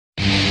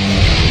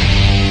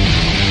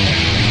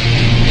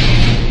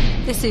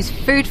This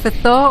is Food for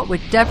Thought with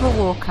Deborah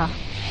Walker.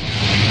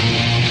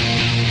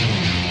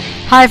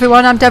 Hi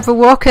everyone, I'm Deborah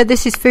Walker.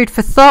 This is Food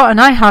for Thought, and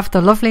I have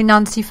the lovely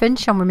Nancy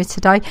Finch on with me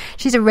today.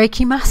 She's a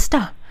Reiki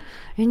Master,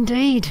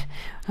 indeed.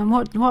 And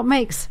what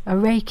makes a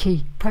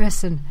Reiki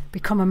person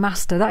become a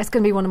master? That is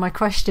going to be one of my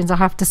questions, I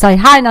have to say.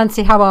 Hi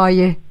Nancy, how are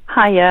you?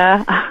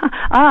 Hiya.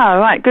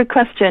 Right, good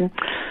question.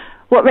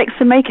 What makes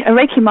a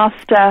Reiki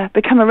Master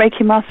become a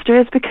Reiki Master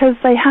is because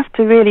they have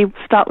to really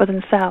start with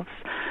themselves.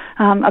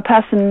 A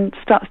person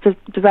starts to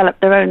develop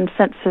their own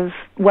sense of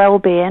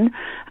well-being,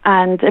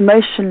 and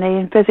emotionally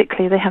and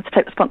physically they have to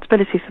take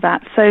responsibility for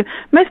that. So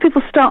most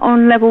people start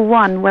on level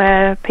 1,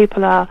 where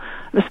people are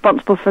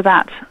responsible for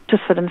that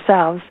just for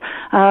themselves.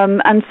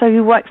 And so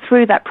you work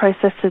through that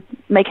process of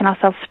making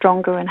ourselves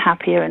stronger and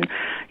happier and,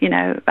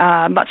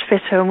 much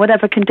fitter, and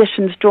whatever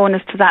conditions drawn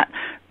us to that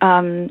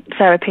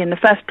therapy in the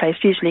first place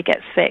usually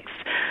gets fixed.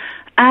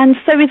 And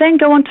so we then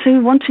go on to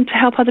wanting to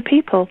help other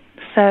people.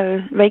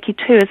 So Reiki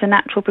 2 is a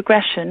natural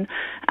progression,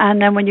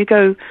 and then when you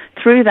go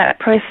through that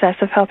process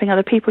of helping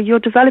other people, you're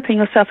developing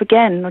yourself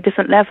again on a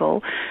different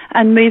level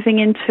and moving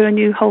into a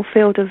new whole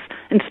field of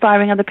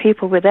inspiring other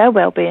people with their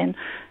well-being.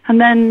 And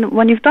then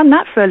when you've done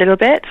that for a little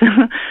bit,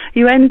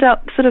 you end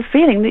up sort of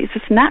feeling that it's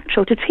just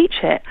natural to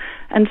teach it.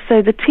 And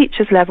so the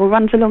teacher's level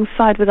runs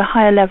alongside with a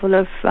higher level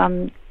of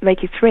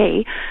Reiki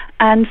 3.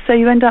 And so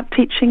you end up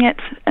teaching it,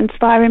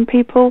 inspiring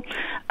people,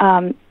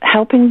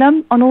 helping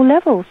them on all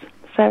levels.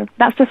 So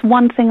that's just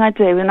one thing I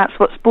do, and that's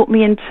what's brought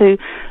me into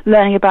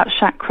learning about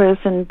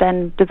chakras and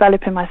then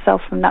developing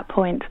myself from that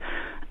point.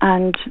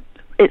 And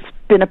it's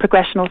been a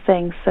progressional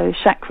thing. So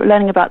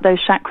learning about those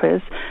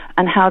chakras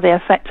and how they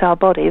affect our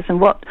bodies and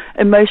what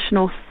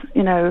emotional,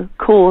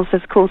 cause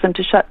has caused them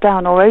to shut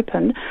down or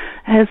open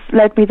has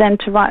led me then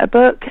to write a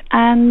book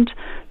and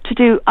to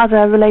do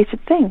other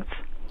related things.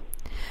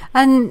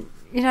 And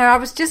I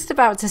was just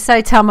about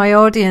to tell my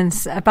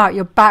audience about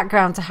your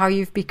background to how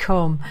you've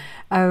become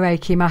a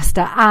Reiki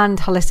Master and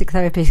holistic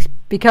therapist,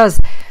 because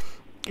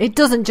it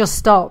doesn't just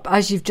stop,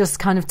 as you've just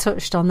kind of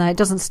touched on there, it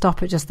doesn't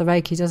stop at just the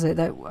Reiki, does it?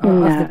 Of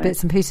the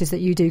bits and pieces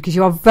that you do, because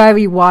you are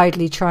very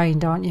widely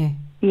trained, aren't you?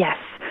 Yes,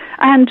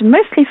 and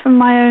mostly from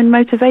my own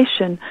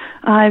motivation.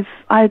 I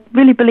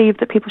really believe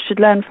that people should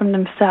learn from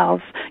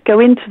themselves, go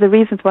into the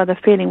reasons why they're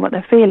feeling what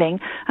they're feeling,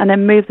 and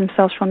then move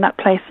themselves from that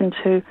place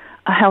into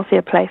a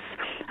healthier place.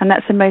 And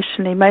that's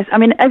emotionally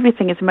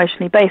everything is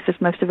emotionally based, as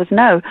most of us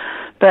know,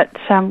 but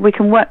we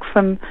can work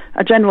from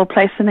a general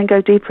place and then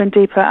go deeper and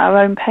deeper at our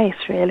own pace,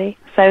 really.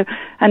 So,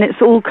 and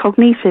it's all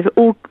cognitive, it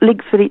all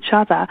links with each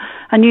other,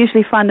 and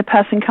usually find the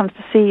person comes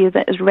to see you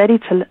that is ready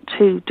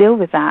to deal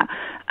with that,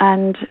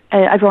 and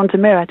everyone's a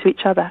mirror to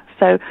each other.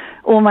 So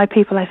all my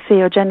people I see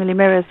are generally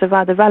mirrors of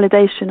either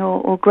validation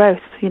or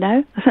growth,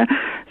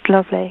 It's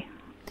lovely.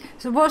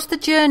 So what's the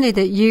journey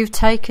that you've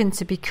taken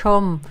to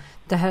become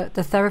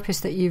the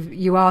therapist that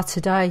you are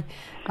today,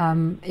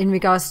 in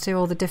regards to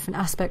all the different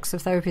aspects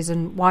of therapies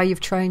and why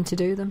you've trained to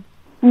do them?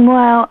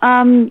 Well,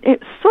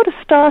 it sort of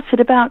started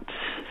about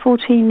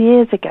 14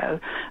 years ago.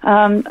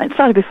 It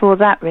started before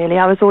that, really.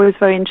 I was always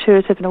very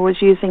intuitive and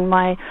always using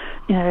my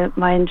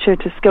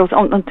intuitive skills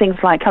on things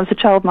like, I was a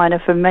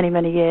childminder for many,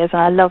 many years,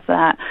 and I love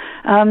that.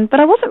 But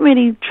I wasn't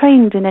really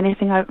trained in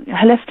anything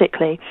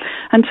holistically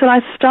until I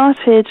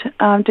started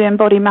doing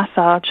body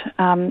massage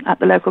at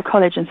the local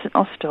college in St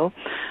Austell.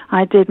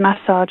 I did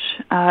massage,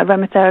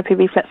 aromatherapy,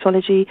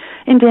 reflexology,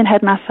 Indian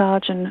head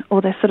massage, and all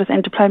this sort of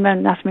thing, diploma in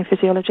anatomy and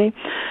physiology.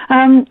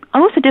 I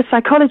also did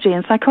psychology,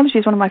 and psychology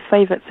is one of my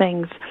favourite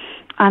things.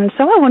 And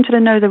so I wanted to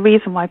know the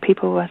reason why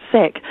people were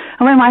sick.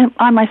 And when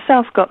I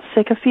myself got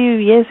sick a few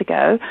years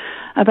ago,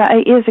 about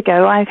 8 years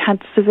ago, I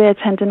had severe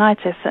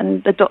tendinitis,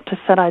 and the doctor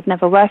said I'd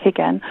never work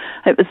again.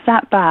 It was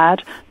that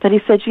bad that he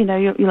said,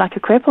 you're like a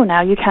cripple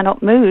now. You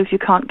cannot move. You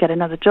can't get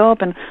another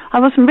job. And I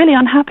was really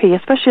unhappy,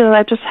 especially that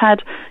I just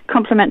had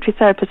Complimentary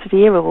Therapist of the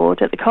Year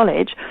award at the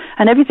college,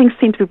 and everything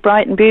seemed to be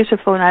bright and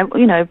beautiful, and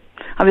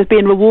I was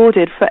being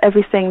rewarded for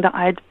everything that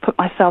I'd put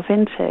myself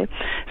into.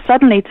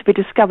 Suddenly to be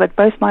discovered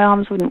both my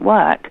arms wouldn't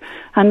work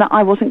and that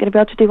I wasn't going to be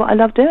able to do what I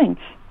love doing.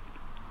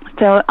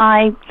 So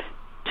I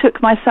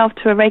took myself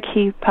to a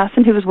Reiki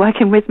person who was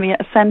working with me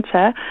at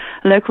a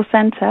local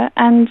centre,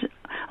 and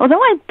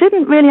although I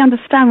didn't really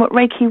understand what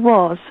Reiki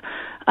was,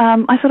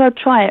 I thought I'd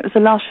try it. It was a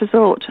last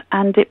resort,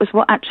 and it was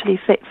what actually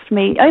fixed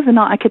me.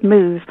 Overnight I could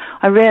move.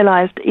 I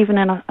realised even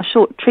in a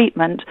short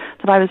treatment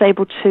that I was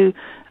able to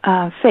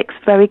fix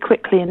very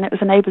quickly, and it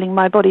was enabling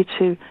my body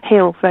to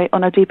heal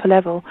on a deeper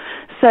level.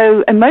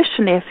 So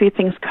emotionally a few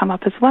things come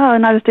up as well,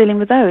 and I was dealing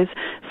with those.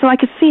 So I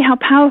could see how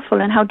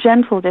powerful and how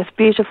gentle this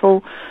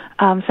beautiful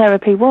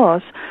therapy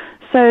was.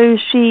 So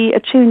she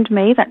attuned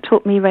me, that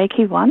taught me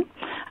Reiki 1,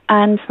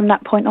 and from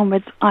that point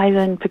onwards I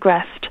then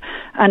progressed.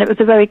 And it was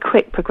a very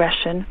quick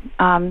progression,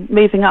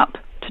 moving up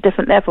to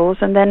different levels,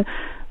 and then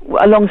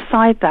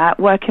alongside that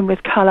working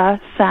with colour,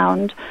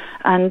 sound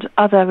and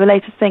other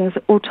related things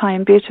that all tie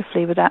in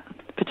beautifully with that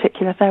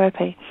particular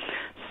therapy.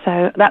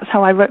 So that's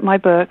how I wrote my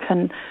book,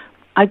 and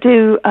I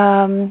do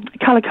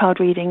colour card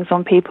readings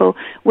on people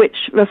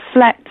which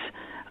reflect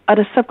at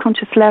a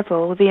subconscious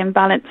level the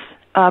imbalance,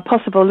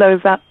 possible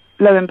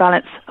low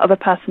imbalance of a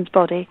person's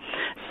body.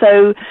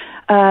 So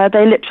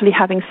they're literally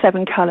having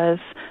 7 colours,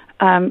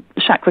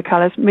 chakra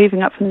colours,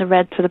 moving up from the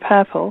red to the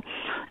purple,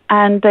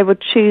 and they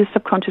would choose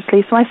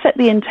subconsciously. So I set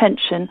the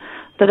intention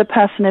that a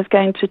person is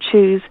going to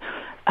choose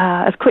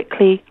as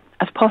quickly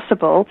as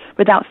possible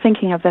without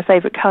thinking of their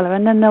favourite colour,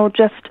 and then they'll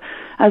just,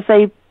 as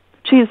they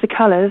choose the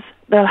colours,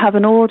 they'll have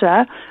an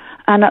order,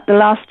 and at the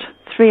last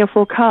 3 or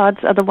 4 cards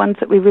are the ones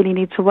that we really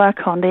need to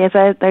work on.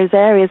 Those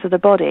areas of the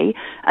body,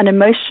 and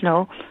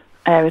emotional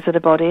areas of the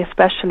body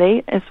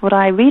especially, is what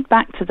I read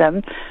back to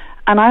them,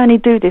 and I only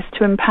do this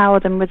to empower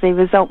them with the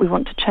result we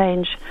want to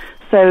change.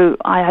 So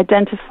I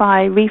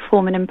identify,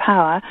 reform and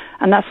empower,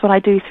 and that's what I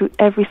do through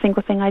every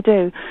single thing I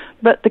do.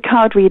 But the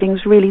card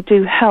readings really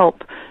do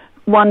help,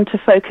 one, to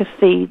focus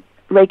the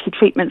Reiki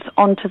treatments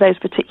onto those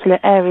particular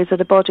areas of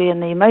the body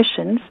and the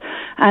emotions,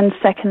 and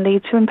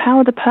secondly, to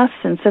empower the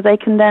person so they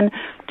can then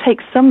take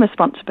some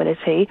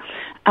responsibility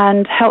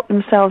and help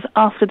themselves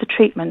after the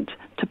treatment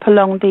to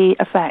prolong the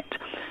effect.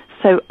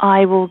 So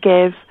I will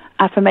give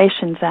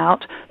affirmations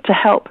out to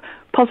help,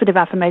 positive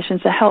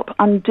affirmations to help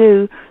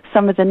undo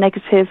some of the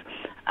negative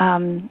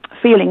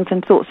feelings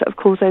and thoughts that have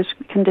caused those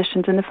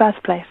conditions in the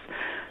first place.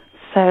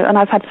 So, and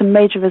I've had some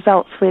major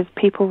results with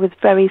people with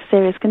very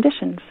serious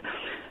conditions.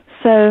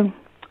 So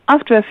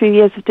after a few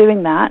years of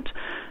doing that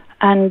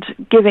and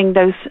giving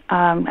those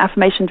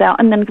affirmations out,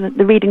 and then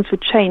the readings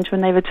would change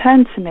when they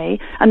returned to me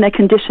and their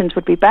conditions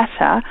would be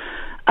better,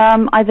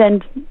 I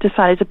then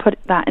decided to put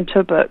that into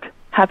a book.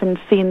 Having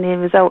seen the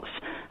results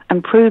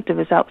and proved the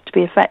results to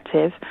be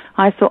effective,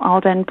 I thought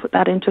I'll then put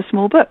that into a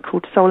small book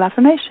called Soul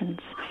Affirmations.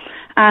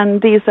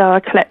 And these are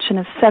a collection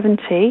of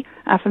 70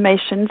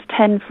 affirmations,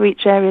 10 for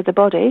each area of the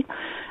body,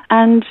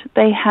 and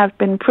they have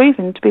been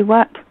proven to be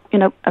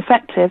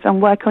effective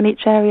and work on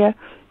each area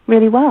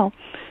really well.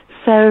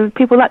 So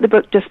people like the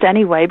book just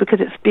anyway because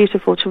it's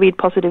beautiful to read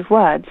positive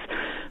words,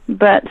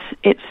 but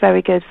it's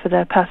very good for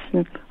the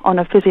person on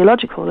a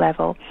physiological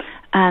level.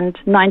 And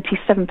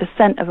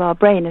 97% of our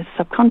brain is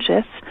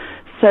subconscious,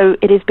 so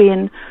it is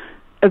being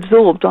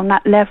absorbed on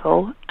that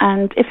level,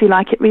 and if you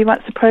like, it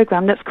rewrites the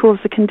program that's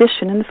caused the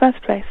condition in the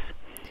first place.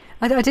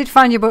 I did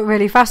find your book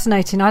really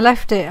fascinating. I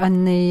left it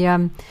in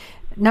the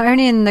not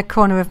only in the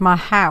corner of my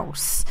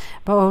house,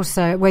 but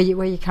also where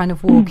you kind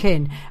of walk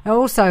in.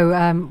 Also,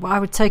 I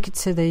would take it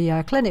to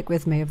the clinic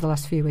with me over the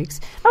last few weeks.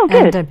 Oh,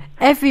 good. And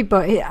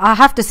everybody, I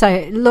have to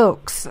say, it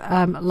looks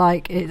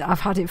like I've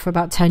had it for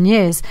about 10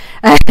 years.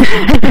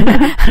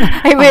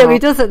 It really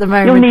does at the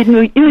moment.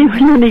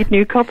 You'll need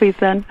new copies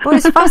then. Well,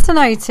 it's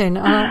fascinating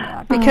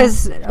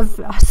because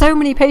so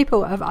many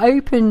people have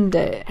opened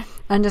it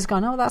and just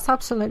gone, oh, that's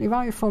absolutely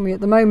right for me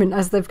at the moment,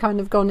 as they've kind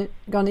of come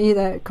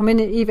either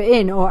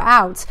in or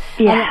out.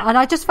 Yeah. And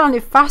I just found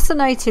it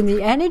fascinating,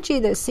 the energy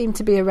that seemed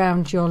to be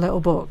around your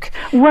little book.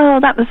 Well,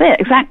 that was it,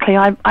 exactly.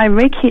 I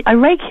Reiki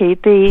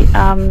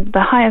the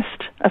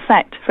highest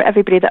effect for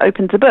everybody that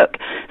opens a book.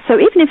 So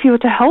even if you were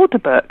to hold the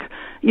book,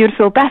 you'd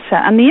feel better.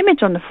 And the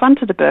image on the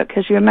front of the book,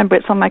 as you remember,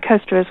 it's on my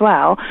coaster as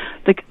well,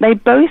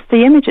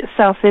 the image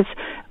itself is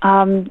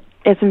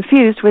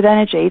infused with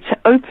energy to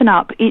open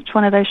up each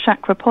one of those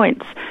chakra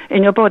points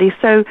in your body.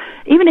 So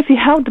even if you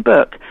held the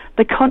book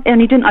and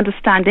you didn't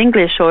understand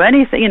English or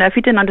anything, if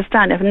you didn't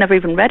understand it and never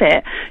even read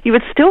it, you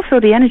would still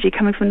feel the energy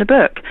coming from the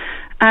book.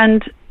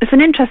 And it's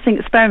an interesting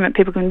experiment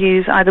people can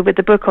use either with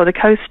the book or the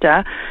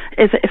coaster,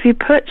 is that if you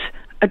put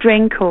a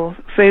drink or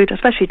food,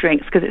 especially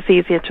drinks because it's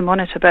easier to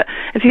monitor, but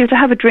if you were to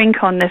have a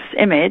drink on this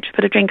image,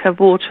 put a drink of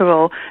water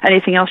or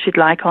anything else you'd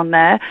like on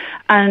there,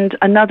 and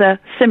another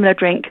similar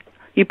drink,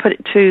 you put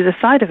it to the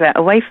side of it,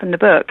 away from the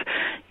book,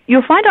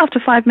 you'll find after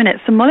 5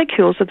 minutes the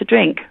molecules of the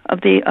drink,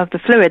 of the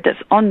fluid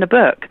that's on the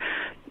book,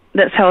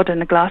 that's held in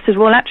the glasses,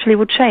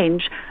 will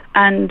change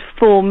and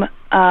form,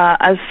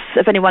 as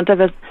if anyone's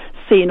ever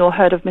seen or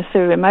heard of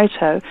Masaru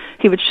Emoto,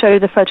 he would show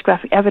the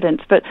photographic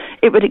evidence, but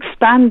it would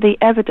expand the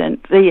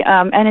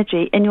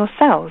energy in your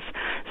cells.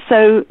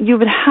 So you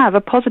would have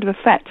a positive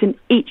effect in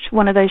each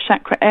one of those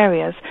chakra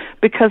areas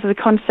because of the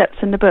concepts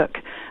in the book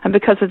and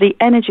because of the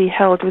energy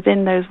held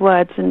within those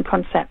words and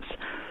concepts.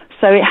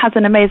 So it has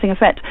an amazing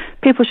effect.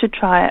 People should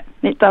try it.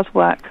 It does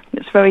work.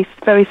 It's very,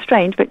 very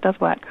strange, but it does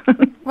work.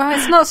 Well,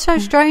 it's not so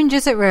strange,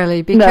 is it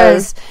really?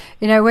 Because,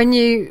 when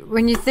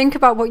you think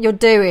about what you're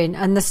doing,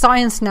 and the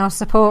science now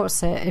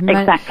supports it,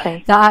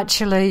 exactly. That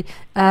actually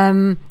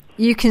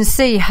you can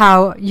see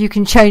how you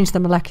can change the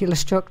molecular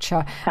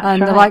structure. That's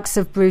and right. The likes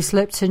of Bruce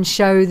Lipton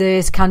show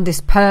this,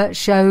 Candice Pert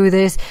show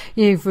this,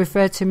 you've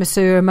referred to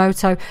Masaru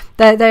Emoto.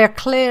 They are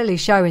clearly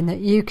showing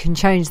that you can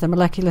change the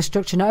molecular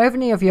structure, not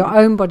only of your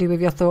own body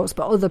with your thoughts,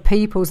 but other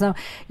people's. Now,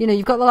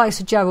 you've got the likes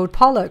of Gerald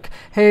Pollack,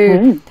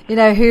 who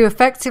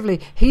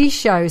effectively,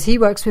 he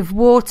works with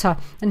water,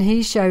 and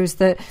he shows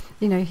that,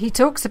 he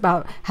talks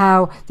about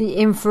how the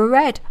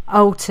infrared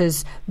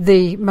alters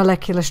the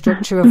molecular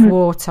structure of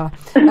water.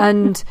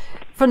 And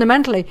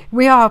fundamentally,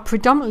 we are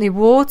predominantly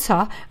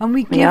water, and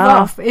we give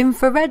off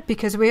infrared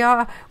because we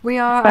are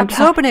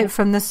absorbing it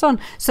from the sun.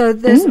 So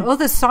there's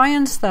other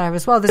science there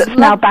as well. There's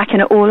now backing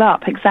it all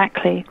up,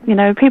 exactly. You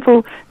know,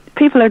 people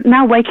are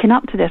now waking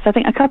up to this. I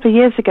think a couple of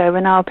years ago,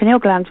 when our pineal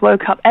glands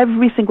woke up,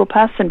 every single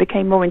person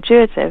became more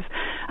intuitive,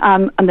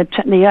 and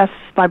the Earth's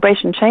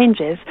vibration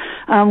changes.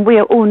 We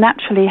are all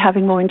naturally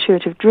having more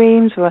intuitive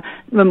dreams.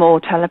 We're more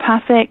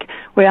telepathic.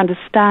 We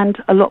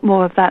understand a lot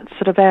more of that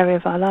sort of area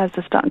of our lives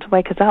are starting to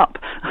wake us up.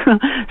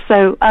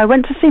 So I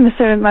went to see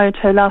Masaru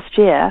Emoto last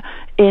year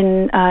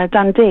in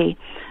Dundee.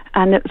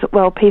 And it was at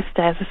World Peace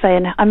Day, as I say,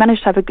 and I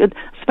managed to have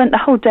spent the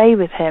whole day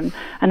with him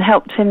and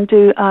helped him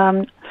do,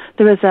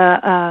 there was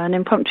an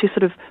impromptu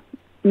sort of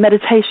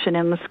meditation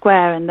in the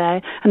square in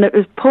there, and it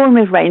was pouring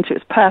with rain, so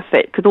it was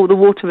perfect because all the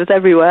water was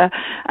everywhere,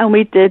 and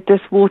we did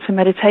this water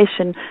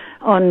meditation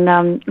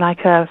on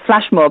like a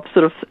flash mob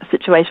sort of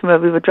situation where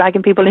we were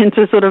dragging people in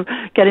to sort of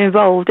get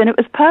involved, and it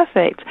was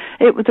perfect.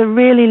 It was a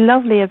really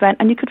lovely event,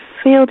 and you could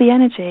feel the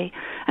energy.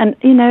 And,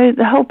 you know,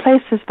 the whole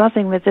place was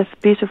buzzing with this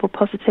beautiful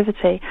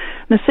positivity.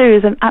 Masaru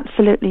is an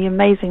absolutely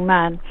amazing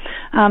man.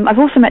 I've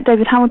also met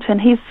David Hamilton.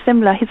 He's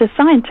similar. He's a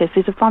scientist.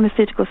 He's a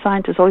pharmaceutical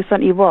scientist, or he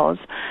certainly was.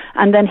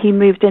 And then he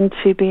moved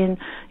into being,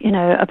 you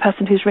know, a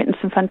person who's written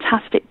some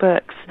fantastic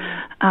books.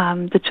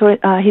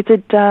 He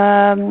did,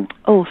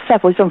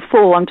 several. He's on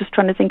 4. I'm just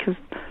trying to think of...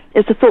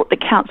 It's The Thought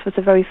That Counts was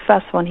the very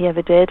first one he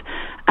ever did.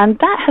 And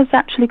that has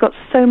actually got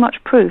so much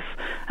proof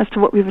as to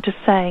what we were just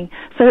saying.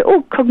 So it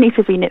all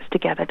cognitively knits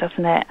together,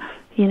 doesn't it?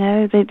 You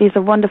know, these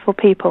are wonderful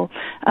people.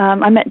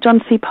 I met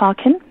John C.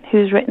 Parkin,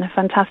 who's written a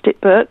fantastic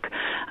book.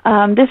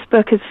 This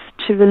book is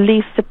to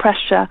release the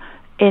pressure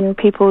in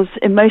people's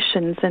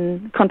emotions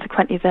and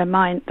consequently their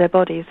mind, their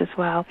bodies as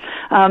well.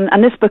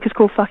 And this book is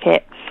called Fuck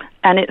It.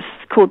 And it's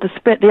called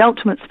The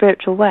Ultimate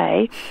Spiritual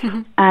Way,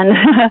 and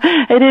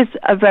it is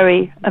a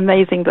very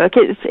amazing book.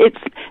 It's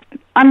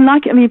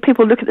unlike, I mean,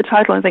 people look at the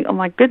title and think, oh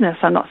my goodness,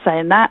 I'm not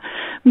saying that.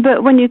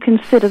 But when you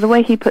consider the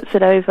way he puts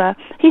it over,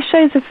 he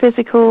shows the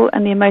physical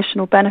and the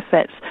emotional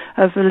benefits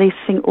of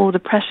releasing all the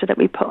pressure that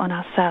we put on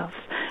ourselves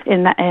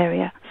in that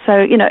area. So,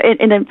 you know,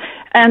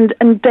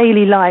 and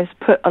daily lives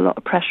put a lot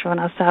of pressure on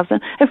ourselves.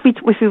 And if we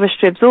wish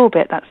to absorb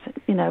it, that's,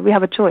 you know, we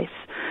have a choice.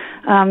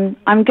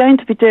 I'm going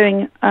to be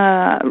doing,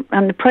 I'm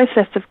in the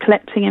process of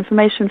collecting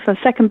information for a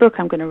second book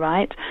I'm going to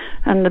write,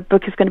 and the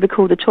book is going to be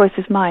called The Choice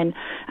Is Mine,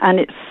 and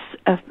it's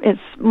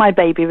my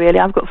baby, really.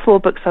 I've got 4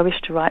 books I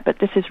wish to write, but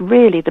this is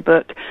really the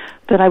book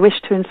that I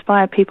wish to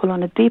inspire people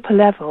on a deeper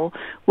level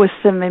with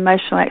some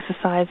emotional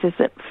exercises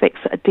that fix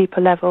at a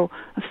deeper level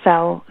of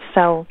healthy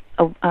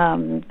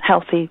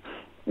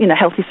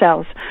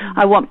cells.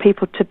 I want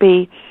people to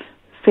be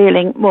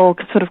feeling more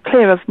sort of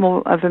clear of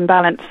more of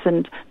imbalance,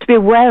 and to be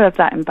aware of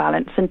that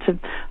imbalance, and to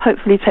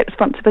hopefully take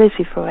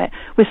responsibility for it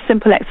with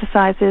simple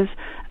exercises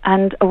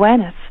and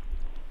awareness.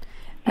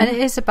 And it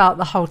is about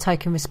the whole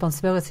taking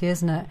responsibility,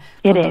 isn't it?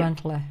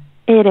 Fundamentally.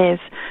 It is.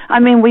 I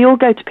mean, we all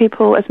go to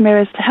people as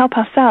mirrors to help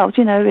ourselves.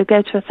 You know, we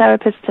go to a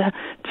therapist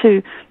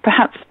to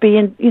perhaps be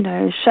in, you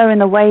know, showing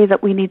the way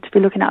that we need to be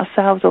looking at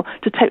ourselves, or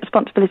to take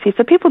responsibility.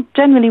 So people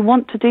generally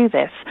want to do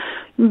this.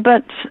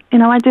 But, you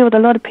know, I deal with a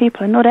lot of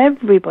people, and not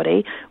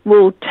everybody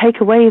will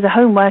take away the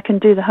homework and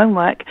do the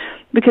homework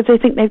because they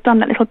think they've done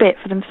that little bit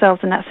for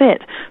themselves and that's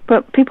it.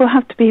 But people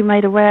have to be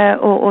made aware,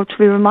 or to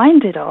be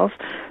reminded of,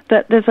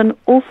 that there's an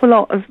awful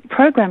lot of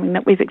programming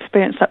that we've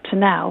experienced up to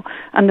now,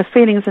 and the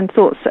feelings and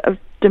thoughts that have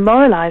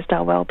demoralized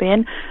our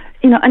well-being,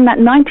 you know, and that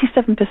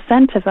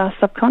 97% of our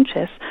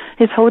subconscious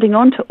is holding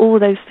on to all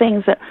those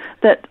things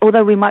that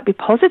although we might be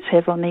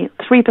positive on the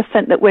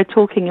 3% that we're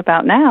talking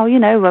about now, you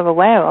know, we're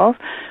aware of,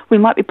 we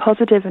might be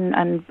positive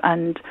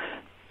and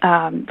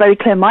very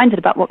clear-minded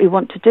about what we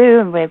want to do,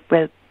 and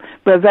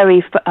we're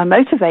very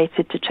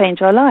motivated to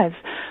change our lives.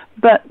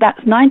 But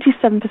that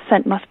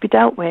 97% must be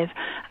dealt with.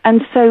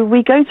 And so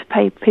we go to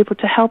pay people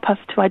to help us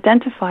to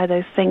identify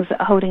those things that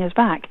are holding us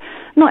back.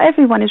 Not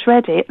everyone is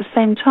ready at the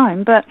same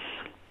time, but,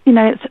 you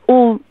know, it's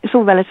all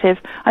relative.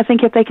 I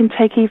think if they can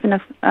take even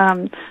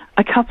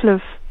a couple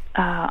of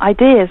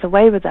ideas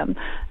away with them,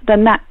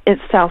 then that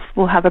itself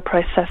will have a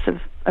process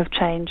of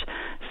change.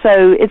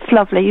 So it's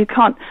lovely.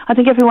 I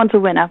think everyone's a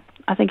winner.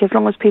 I think as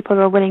long as people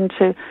are willing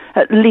to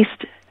at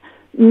least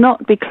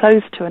not be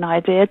close to an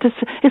idea. It's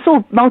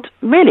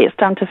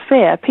down to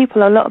fear.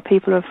 A lot of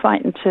people are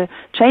frightened to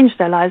change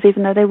their lives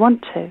even though they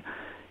want to.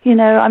 You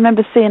know, I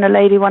remember seeing a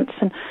lady once,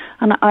 and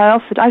I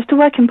used to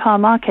work in Power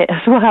Market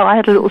as well. I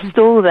had a little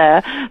stall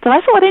there, so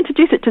I thought I'd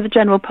introduce it to the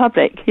general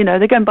public. You know,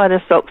 they go and buy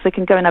their socks, they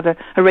can go and have a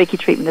Reiki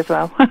treatment as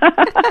well.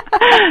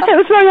 It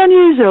was very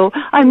unusual.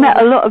 I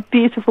met a lot of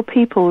beautiful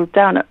people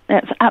down at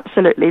this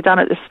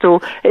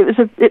stall.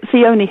 It's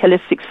the only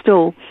holistic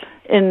stall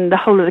in the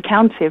whole of the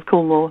county of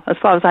Cornwall, as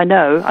far as I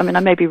know. I mean, I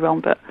may be wrong,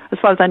 but as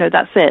far as I know,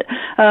 that's it.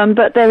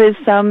 But there is,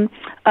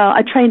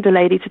 I trained a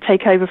lady to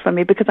take over from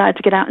me because I had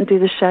to get out and do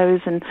the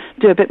shows and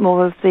do a bit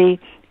more of the,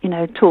 you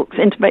know, talks,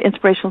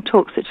 inspirational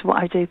talks, which is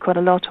what I do quite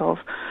a lot of.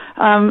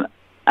 And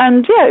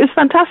yeah, it was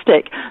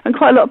fantastic. And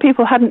quite a lot of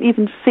people hadn't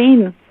even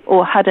seen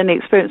or had any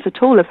experience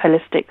at all of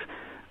holistic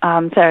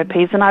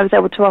therapies, and I was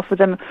able to offer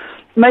them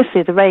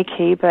mostly the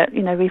Reiki, but,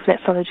 you know,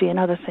 reflexology and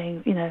other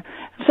things, you know,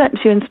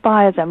 certainly to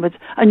inspire them with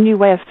a new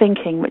way of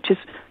thinking, which is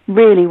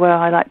really where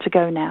I like to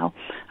go now.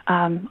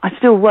 I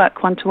still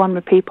work one-to-one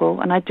with people,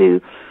 and I do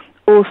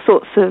all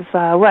sorts of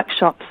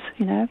workshops,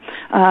 you know.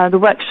 The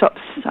workshops,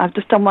 I've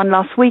just done one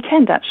last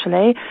weekend,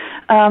 actually,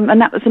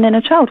 and that was an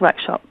inner child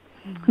workshop.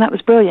 And that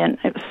was brilliant.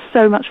 It was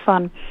so much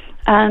fun.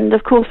 And,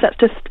 of course, that's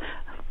just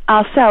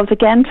ourselves,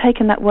 again,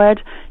 taking that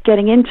word,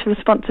 getting into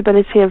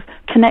responsibility of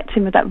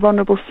connecting with that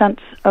vulnerable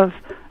sense of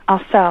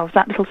ourselves,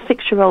 that little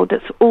 6-year-old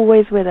that's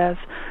always with us,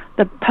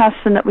 the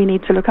person that we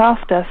need to look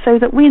after, so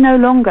that we no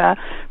longer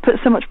put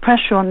so much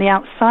pressure on the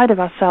outside of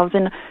ourselves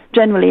and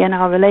generally in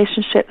our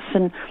relationships,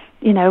 and,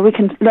 you know, we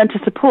can learn to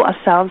support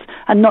ourselves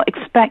and not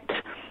expect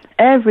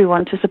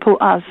everyone to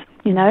support us,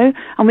 you know,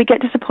 and we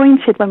get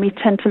disappointed when we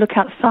tend to look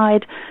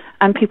outside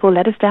and people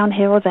let us down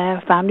here or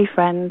there, family,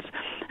 friends,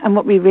 and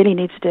what we really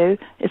need to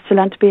do is to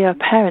learn to be a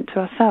parent to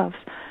ourselves.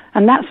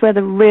 And that's where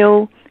the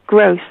real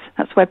growth,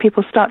 that's where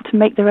people start to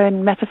make their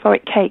own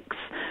metaphoric cakes,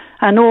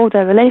 and all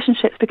their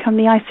relationships become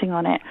the icing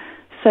on it.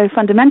 So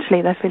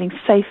fundamentally, they're feeling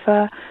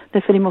safer,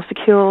 they're feeling more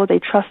secure, they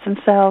trust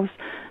themselves.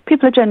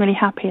 People are generally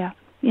happier,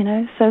 you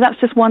know. So that's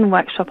just one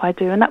workshop I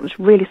do, and that was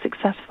really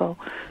successful.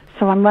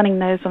 So I'm running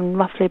those on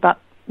roughly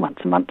about once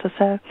a month or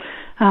so,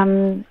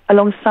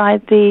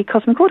 alongside the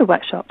Cosmic Order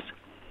workshops.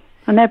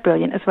 And they're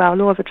brilliant as well,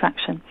 Law of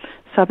Attraction.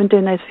 So I've been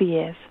doing those for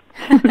years.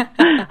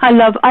 I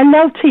love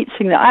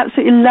teaching that. I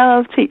absolutely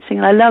love teaching,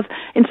 and I love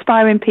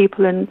inspiring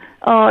people, and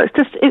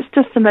it's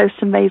just the most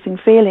amazing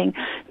feeling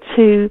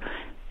to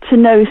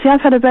know. See,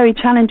 I've had a very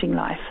challenging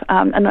life,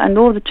 and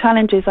all the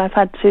challenges I've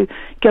had to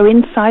go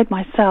inside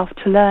myself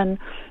to learn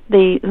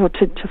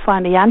to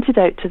find the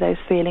antidote to those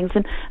feelings,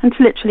 and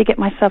to literally get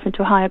myself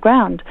into a higher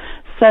ground.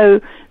 So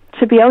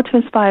to be able to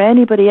inspire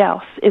anybody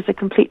else is a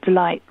complete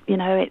delight. You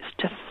know, it's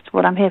just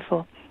what I'm here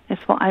for.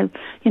 It's what I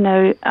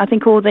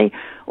think all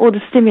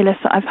the stimulus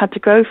that I've had to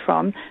grow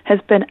from has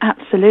been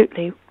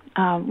absolutely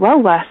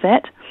well worth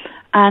it.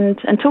 And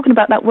talking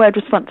about that word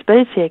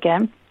responsibility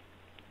again,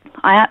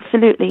 I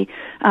absolutely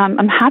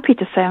am happy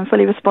to say I'm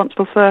fully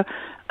responsible for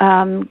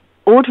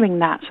ordering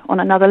that on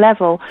another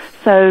level.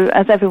 So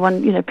as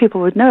everyone, you know,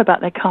 people would know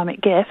about their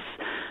karmic gifts,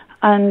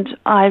 and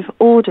I've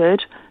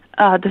ordered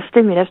the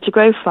stimulus to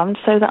grow from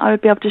so that I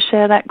would be able to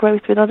share that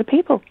growth with other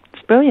people.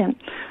 It's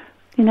brilliant.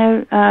 You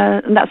know,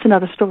 and that's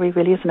another story,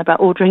 really, isn't about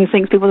ordering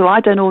things. People say, well, I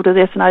don't order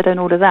this and I don't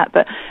order that.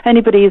 But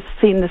anybody who's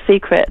seen The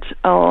Secret,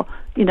 or,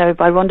 you know,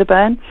 by Rhonda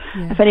Byrne,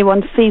 if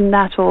anyone's seen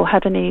that or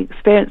had any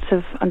experience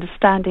of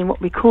understanding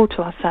what we call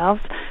to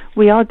ourselves,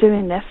 we are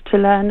doing this to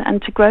learn and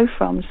to grow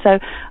from. So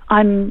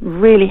I'm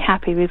really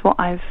happy with what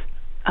I've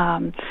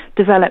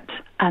developed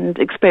and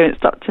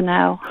experienced up to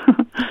now.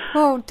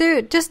 Well,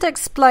 just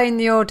explain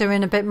the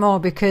ordering a bit more,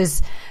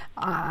 because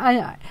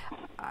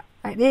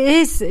it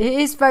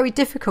is very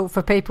difficult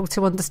for people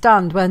to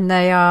understand when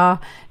they are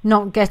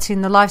not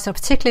getting the lifestyle,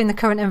 particularly in the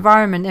current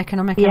environment,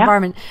 economic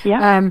environment.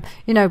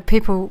 You know,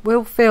 people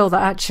will feel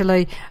that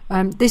actually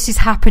this is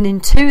happening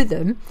to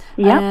them,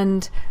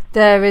 and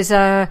there is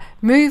a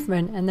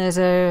movement, and there's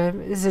a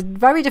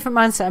very different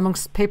mindset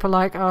amongst people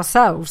like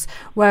ourselves,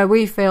 where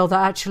we feel that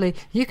actually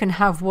you can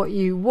have what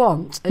you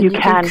want, and you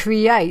can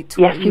create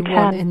what you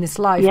want in this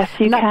life. Yes,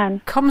 you can.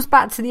 Comes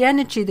back to the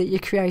energy that you're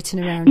creating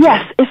around you.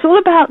 Yes, it's all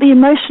about the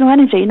emotional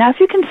energy. Now, if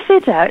you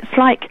consider, it's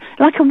like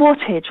a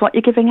wattage, what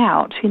you're giving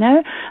out, you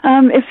know.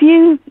 If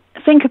you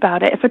think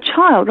about it, if a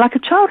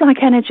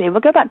childlike energy, we'll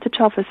go back to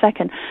child for a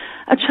second,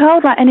 a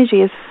childlike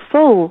energy is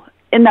full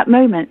in that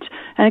moment.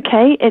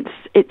 Okay, it's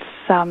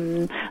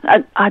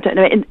I don't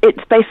know,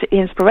 it's basically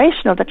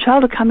inspirational. The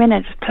child will come in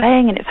and it's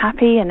playing and it's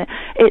happy and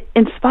it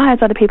inspires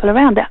other people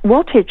around. That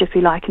wattage, if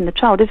you like, in the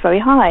child is very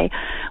high.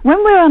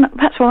 When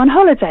perhaps we're on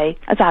holiday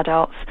as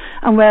adults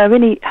and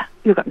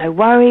we've got no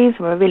worries,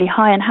 we're really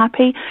high and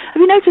happy.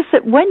 Have you noticed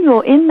that when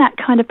you're in that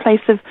kind of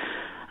place of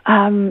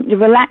your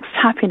relaxed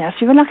happiness,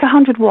 you're in like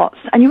 100 watts,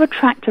 and you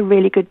attract a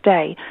really good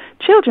day.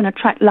 Children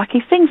attract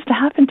lucky things to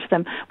happen to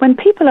them. When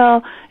people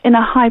are in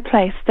a high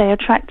place, they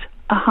attract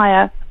a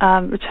higher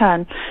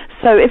return.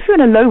 So if you're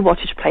in a low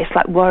wattage place,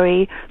 like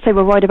worry, say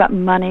we're worried about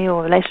money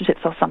or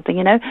relationships or something,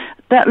 you know,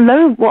 that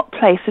low watt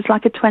place is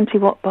like a 20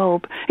 watt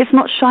bulb. It's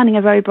not shining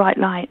a very bright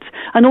light.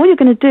 And all you're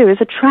going to do is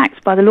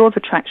attract, by the law of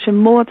attraction,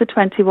 more of the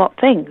 20 watt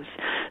things.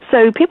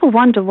 So people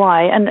wonder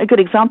why, and a good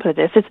example of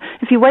this is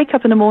if you wake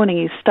up in the morning,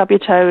 you stub your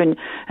toe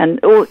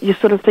or you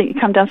sort of think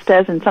you come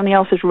downstairs and something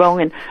else is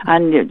wrong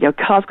and your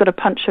car's got a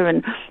puncture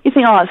and you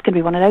think, it's going to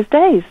be one of those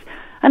days.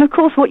 And, of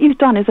course, what you've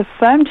done is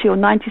affirm to your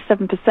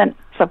 97%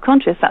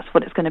 subconscious that's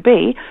what it's going to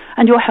be,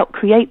 and you'll help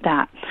create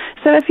that.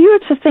 So if you were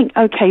to think,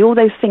 okay, all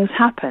those things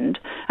happened,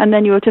 and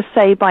then you were to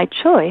say by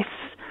choice,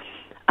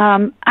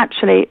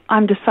 actually,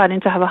 I'm deciding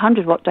to have a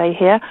 100-watt day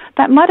here.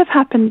 That might have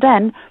happened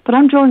then, but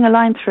I'm drawing a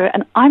line through it,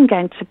 and I'm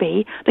going to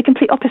be the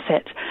complete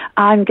opposite.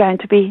 I'm going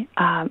to be,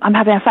 I'm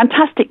having a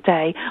fantastic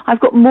day. I've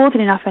got more than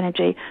enough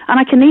energy, and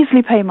I can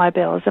easily pay my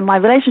bills, and my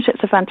relationships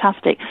are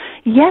fantastic.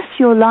 Yes,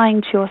 you're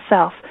lying to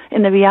yourself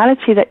in the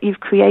reality that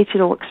you've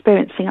created or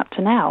experiencing up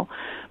to now.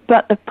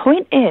 But the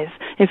point is,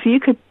 if you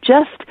could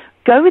just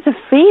go with the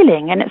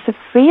feeling, and it's a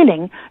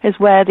feeling is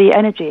where the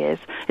energy is.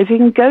 If you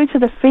can go to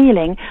the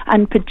feeling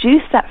and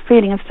produce that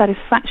feeling of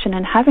satisfaction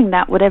and having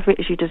that, whatever it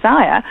is you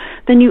desire,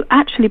 then you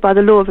actually, by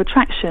the law of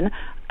attraction,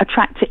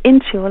 attract it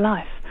into your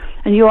life.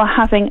 And you are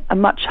having a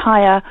much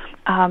higher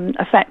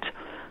effect.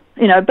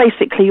 You know,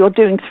 basically you're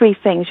doing three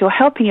things. You're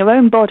helping your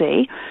own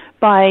body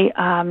by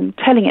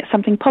telling it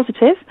something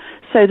positive.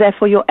 So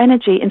therefore your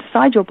energy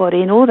inside your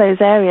body in all those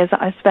areas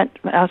that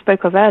I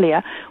spoke of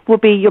earlier will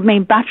be your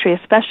main battery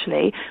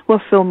especially,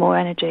 will feel more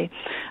energy.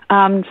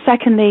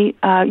 Secondly,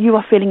 you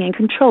are feeling in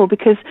control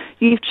because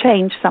you've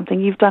changed something,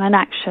 you've done an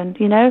action,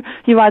 you know.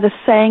 You're either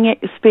saying it,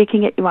 you're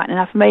speaking it, you're writing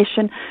an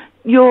affirmation,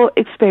 you're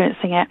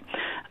experiencing it.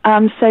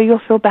 So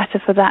you'll feel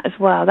better for that as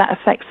well. That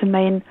affects the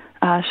main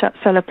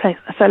solar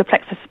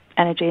plexus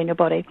energy in your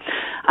body.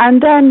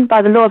 And then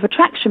by the law of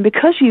attraction,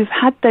 because you've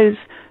had those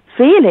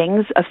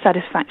feelings of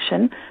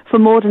satisfaction for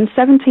more than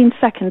 17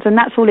 seconds, and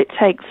that's all it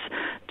takes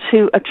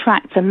to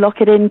attract and lock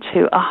it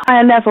into a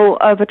higher level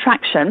of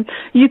attraction,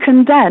 you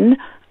can then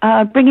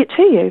bring it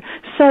to you.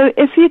 So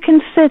if you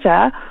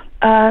consider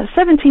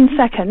 17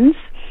 seconds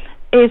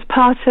is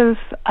part of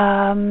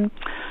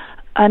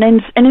an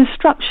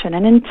instruction,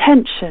 an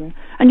intention,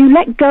 and you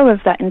let go of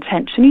that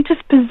intention, you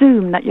just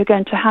presume that you're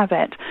going to have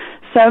it.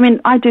 So, I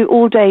mean, I do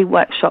all-day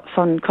workshops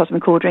on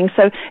cosmic ordering,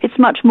 so it's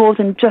much more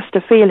than just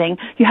a feeling.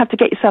 You have to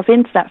get yourself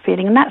into that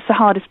feeling, and that's the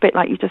hardest bit,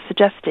 like you just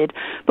suggested.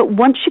 But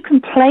once you can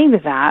play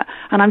with that,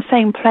 and I'm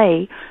saying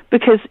play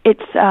because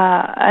it's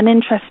an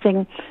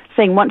interesting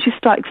thing. Once you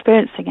start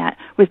experiencing it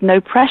with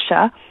no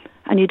pressure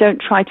and you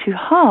don't try too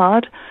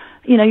hard,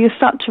 you know, you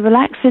start to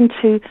relax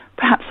into,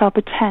 perhaps I'll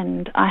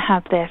pretend I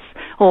have this,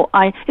 or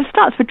it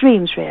starts with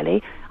dreams,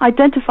 really.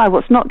 Identify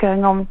what's not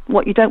going on,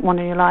 what you don't want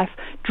in your life.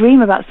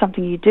 Dream about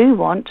something you do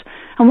want.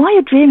 And while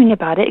you're dreaming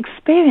about it,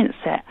 experience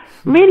it.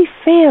 Really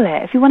feel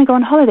it. If you want to go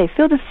on holiday,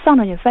 feel the sun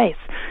on your face.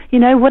 You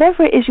know,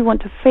 whatever it is you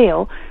want to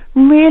feel,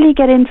 really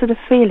get into the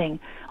feeling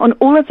on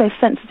all of those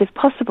senses if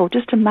possible.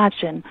 Just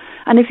imagine.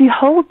 And if you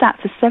hold that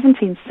for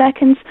 17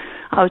 seconds,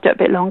 I would do it a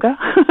bit longer.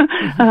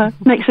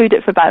 Make sure you do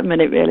it for about a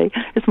minute, really.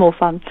 It's more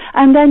fun.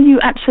 And then you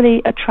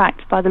actually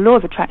attract, by the law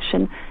of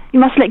attraction. You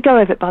must let go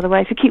of it, by the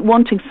way. If you keep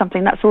wanting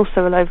something, that's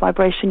also a low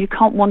vibration. You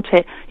can't want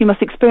it. You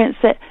must experience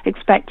it,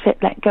 expect it,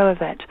 let go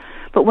of it.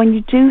 But when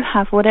you do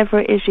have whatever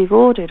it is you've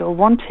ordered or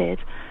wanted,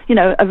 you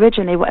know,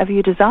 originally whatever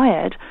you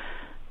desired,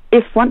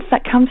 if once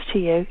that comes to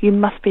you, you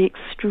must be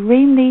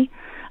extremely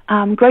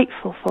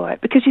grateful for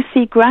it. Because you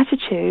see,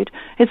 gratitude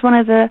is one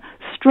of the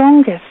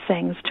strongest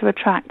things to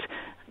attract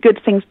good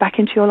things back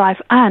into your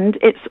life, and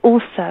it's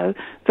also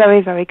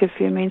very, very good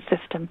for your immune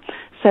system.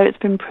 So it's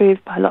been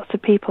proved by lots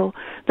of people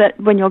that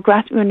when you're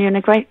in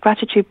a great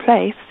gratitude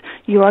place,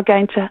 you are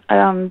going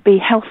to be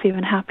healthier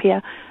and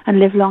happier and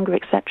live longer,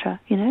 etc.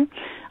 You know,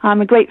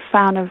 I'm a great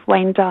fan of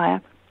Wayne Dyer,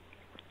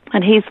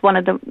 and he's one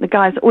of the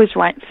guys that always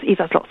writes. He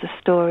does lots of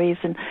stories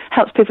and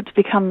helps people to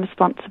become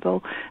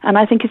responsible. And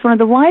I think he's one of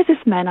the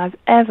wisest men I've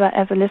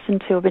ever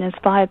listened to or been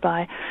inspired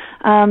by.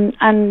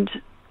 And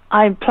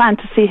I plan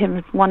to see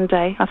him one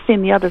day. I've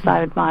seen the others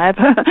I admire,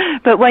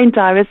 but Wayne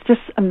Dyer is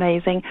just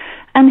amazing.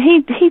 And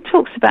he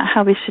talks about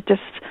how we should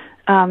just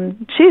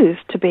choose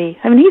to be.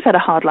 I mean, he's had a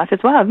hard life as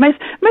well. Most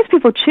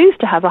people choose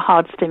to have a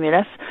hard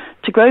stimulus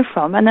to grow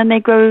from, and then they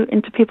grow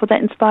into people that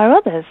inspire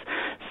others.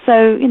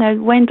 So, you know,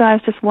 Wayne Dyer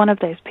is just one of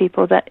those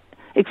people that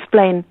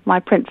explain my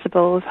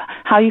principles,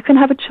 how you can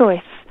have a choice.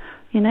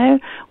 You know,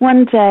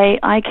 one day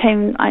I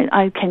came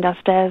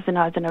downstairs and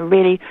I was in a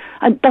really,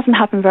 it doesn't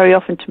happen very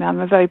often to me, I'm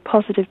a very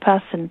positive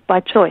person by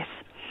choice.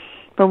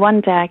 But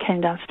one day I came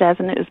downstairs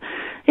and it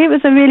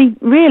was a really,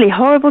 really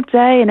horrible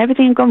day and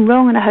everything had gone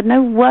wrong and I had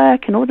no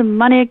work and all the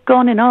money had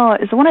gone and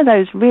it was one of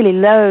those really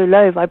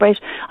low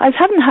vibrations. I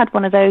haven't had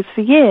one of those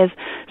for years.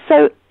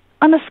 So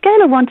on a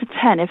scale of 1 to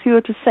 10, if you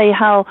were to say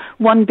how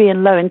 1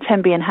 being low and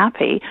 10 being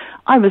happy,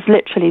 I was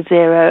literally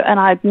 0 and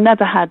I'd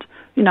never had,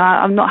 you know,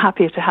 I'm not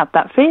happy to have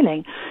that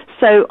feeling.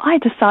 So I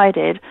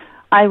decided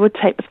I would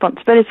take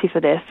responsibility for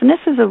this. And this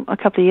is a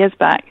couple of years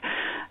back.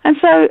 And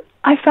so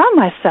I found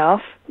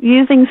myself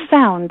using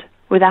sound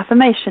with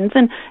affirmations.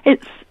 And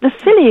it's the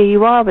sillier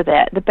you are with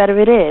it, the better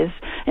it is.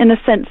 In the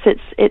sense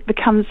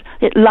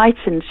it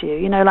lightens you.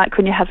 You know, like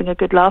when you're having a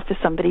good laugh with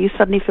somebody, you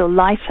suddenly feel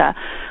lighter.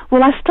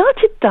 Well, I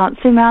started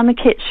dancing around the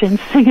kitchen,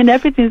 singing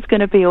everything's going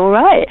to be all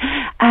right,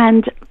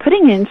 and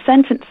putting in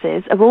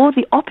sentences of all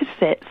the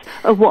opposites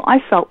of what I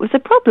felt was a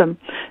problem.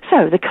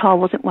 So the car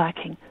wasn't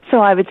working. So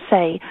I would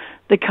say,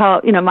 the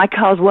car, you know, my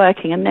car's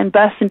working, and then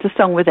burst into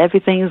song with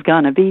everything's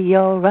gonna be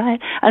all right,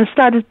 and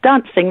started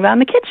dancing around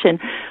the kitchen.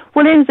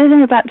 Well,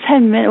 in about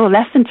 10 minutes, or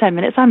less than 10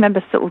 minutes, I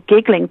remember sort of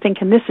giggling,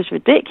 thinking, this is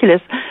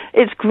ridiculous.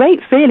 It's a great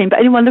feeling, but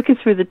anyone looking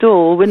through the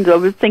door or window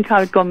would think I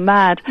had gone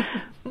mad.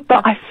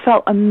 But I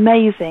felt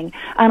amazing,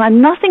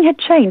 and nothing had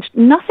changed.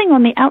 Nothing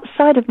on the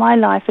outside of my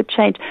life had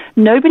changed.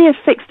 Nobody had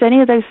fixed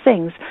any of those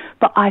things,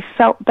 but I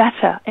felt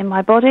better in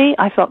my body.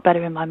 I felt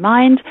better in my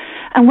mind.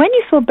 And when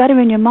you feel better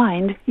in your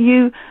mind,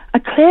 you are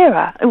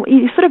clearer.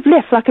 You sort of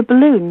lift like a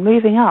balloon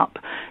moving up.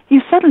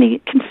 You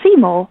suddenly can see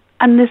more,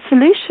 and the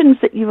solutions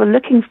that you were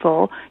looking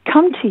for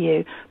come to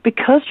you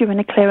because you're in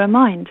a clearer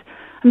mind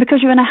and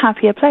because you're in a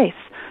happier place.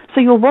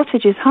 So your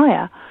wattage is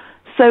higher.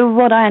 So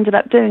what I ended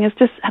up doing is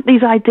just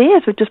these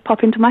ideas would just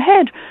pop into my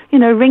head.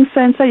 Ring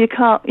so-and-so your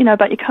car,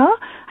 about your car.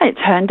 And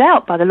it turned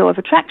out, by the law of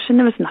attraction,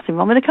 there was nothing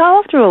wrong with the car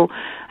after all.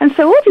 And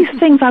so all these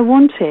things I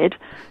wanted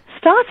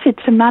started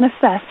to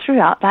manifest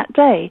throughout that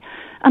day.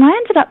 And I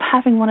ended up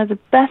having one of the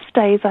best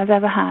days I've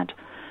ever had.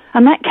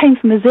 And that came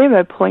from a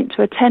 0 point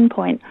to a 10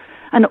 point.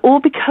 And all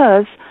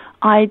because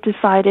I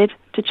decided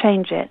to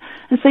change it.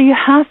 And so you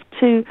have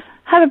to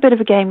have a bit of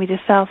a game with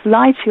yourself,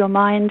 lie to your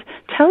mind,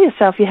 tell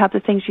yourself you have the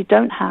things you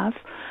don't have,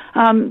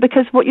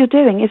 because what you're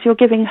doing is you're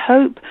giving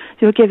hope,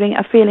 you're giving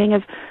a feeling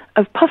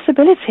of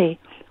possibility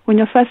when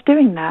you're first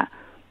doing that.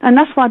 And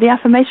that's why the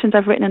affirmations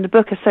I've written in the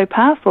book are so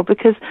powerful,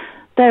 because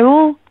they're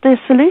all the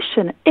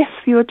solution if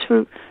you were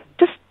to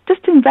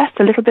just invest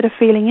a little bit of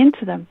feeling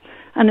into them.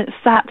 And it's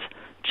that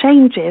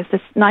changes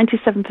this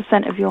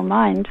 97% of your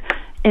mind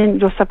in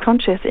your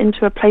subconscious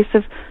into a place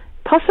of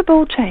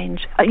possible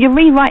change. You're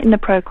rewriting the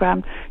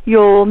program.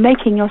 You're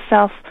giving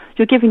yourself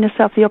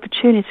the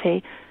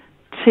opportunity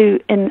to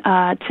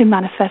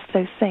manifest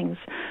those things.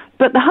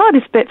 But the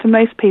hardest bit for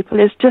most people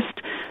is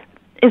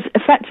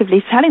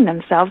effectively telling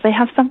themselves they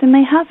have something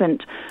they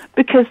haven't,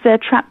 because they're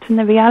trapped in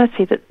the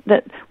reality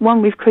that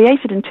one, we've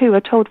created, and two,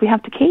 are told we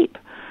have to keep.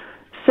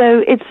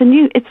 So it's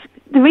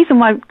the reason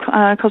why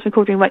Cosmic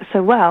Ordering works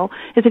so well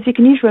is if you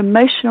can use your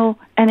emotional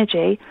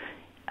energy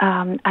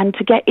and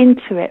to get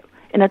into it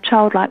in a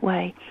childlike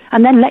way,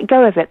 and then let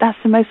go of it. That's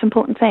the most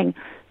important thing,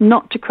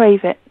 not to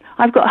crave it.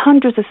 I've got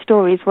hundreds of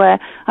stories where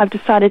I've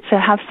decided to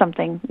have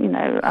something,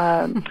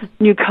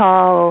 new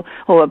car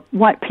or a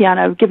white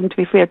piano given to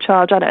me free of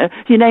charge. I don't know.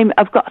 You name it,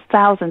 I've got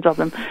thousands of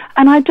them.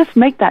 And I just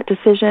make that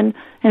decision,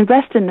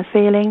 invest in the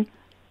feeling,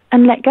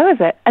 and let go of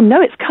it, and know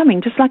it's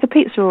coming, just like a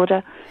pizza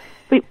order.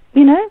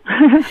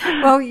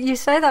 Well, you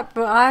say that,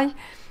 but I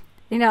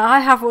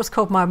have what's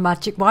called my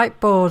magic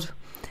whiteboard.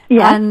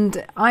 Yeah.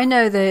 And I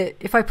know that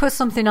if I put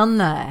something on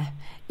there,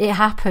 it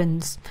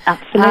happens.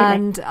 Absolutely.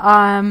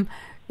 And,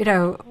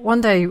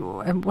 one day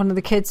one of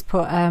the kids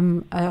put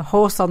a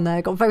horse on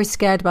there. Got very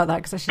scared about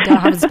that because I actually don't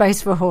have a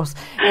space for a horse.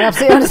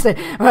 Absolutely, honestly.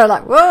 We were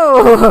like,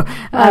 whoa.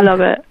 I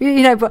love it.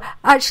 But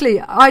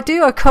actually, I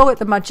call it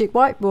the magic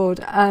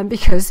whiteboard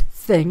because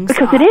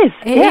it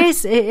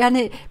is.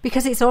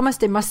 Because it's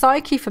almost in my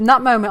psyche from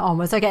that moment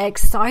onwards. I get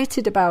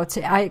excited about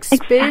it. I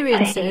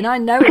experience it, and I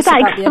know because it's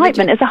about the energy. That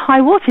excitement is a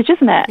high wattage,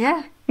 isn't it?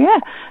 Yeah. Yeah.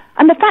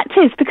 And the fact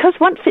is, because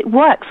once it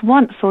works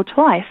once or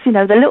twice, the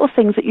little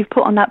things that you've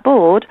put on that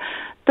board,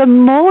 the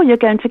more you're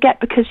going to get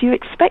because you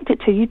expect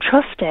it to. You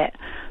trust it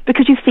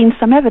because you've seen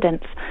some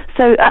evidence.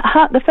 So the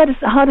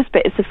hardest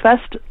bit is to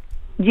first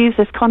use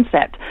this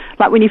concept,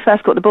 like when you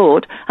first got the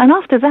board, and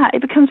after that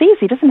it becomes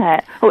easy, doesn't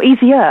it? Or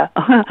easier.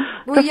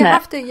 Well, you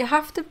have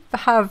to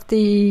have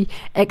the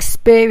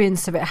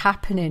experience of it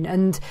happening,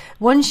 and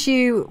once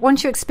you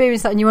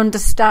experience that and you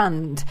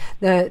understand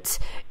that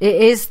it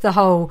is the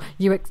whole,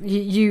 you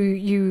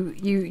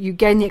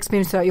gain the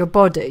experience throughout your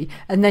body,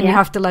 and then you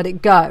have to let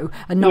it go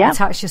and not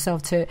attach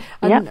yourself to it.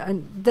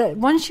 And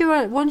once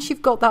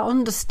you've got that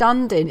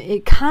understanding,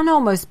 it can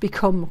almost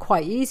become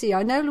quite easy.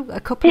 I know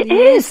a couple of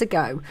years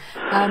ago,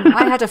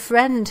 I had a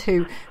friend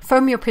who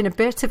phoned me up in a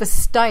bit of a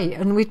state,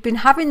 and we'd been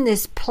having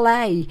this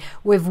play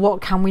with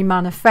what can we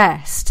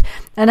manifest.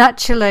 And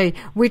actually,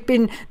 we'd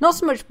been not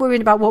so much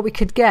worrying about what we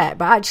could get,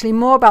 but actually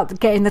more about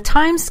getting the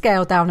time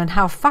scale down and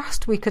how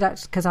fast we could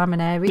actually, because I'm an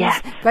Aries,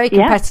 very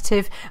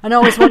competitive, and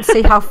always want to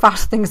see how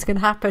fast things can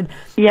happen.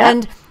 Yeah.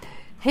 And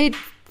he'd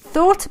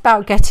thought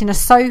about getting a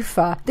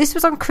sofa. This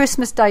was on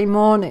Christmas Day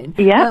morning.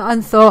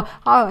 And thought,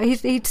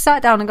 he'd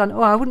sat down and gone,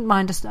 I wouldn't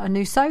mind a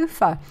new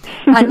sofa.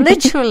 And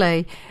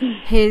literally,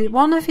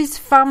 one of his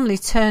family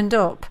turned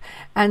up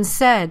and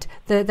said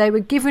that they were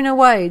giving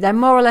away their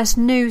more or less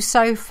new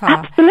sofa.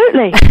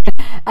 Absolutely.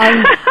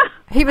 And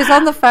he was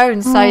on the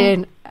phone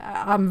saying,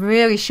 I'm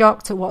really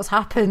shocked at what's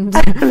happened.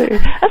 Absolutely.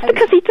 That's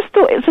because he just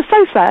thought it was a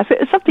sofa. If it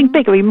was something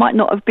bigger, he might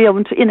not have been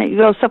able to,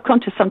 your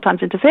subconscious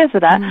sometimes interferes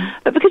with that.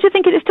 But because you're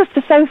thinking it's just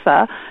a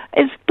sofa,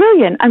 it's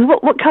brilliant. And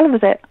what colour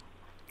was it?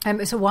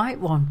 It's a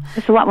white one.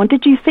 It's a white one.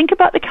 Did you think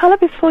about the colour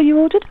before you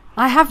ordered?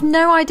 I have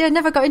no idea.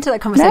 Never got into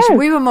that conversation. No.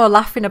 We were more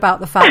laughing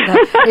about the fact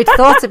that he'd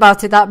thought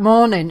about it that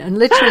morning, and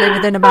literally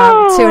within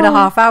about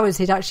 2.5 hours,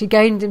 he'd actually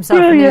gained himself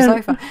a new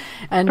sofa.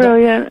 And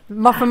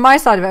from my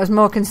side of it, I was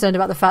more concerned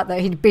about the fact that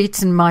he'd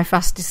beaten my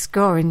fastest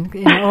score in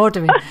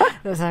ordering.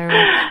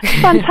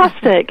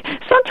 Fantastic.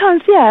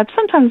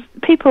 Sometimes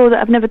people that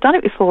have never done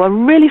it before are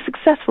really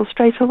successful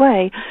straight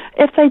away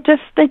if they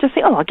just think,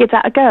 oh, I'll give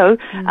that a go.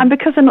 And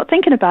because they're not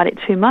thinking about it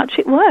too much,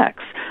 it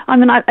works. I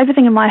mean,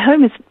 everything in my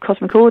home is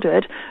cosmic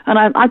ordered, and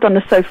I've done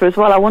the sofa as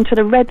well. I wanted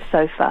a red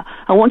sofa.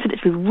 I wanted it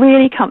to be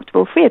really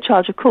comfortable, free of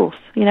charge, of course.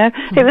 You know,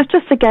 it was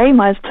just a game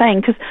I was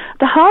playing, because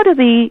the harder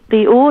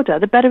the order,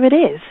 the better it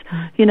is.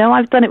 You know,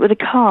 I've done it with a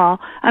car,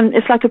 and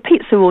it's like a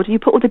pizza order. You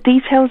put all the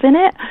details in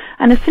it,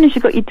 and as soon as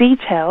you've got your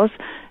details,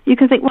 you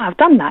can think, well, I've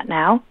done that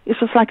now. It's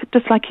just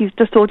like you've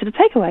just ordered a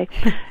takeaway.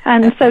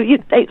 And so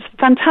it's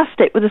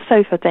fantastic with the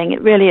sofa thing.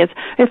 It really is.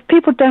 If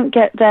people don't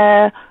get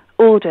their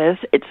orders,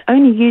 it's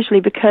only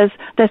usually because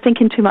they're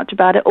thinking too much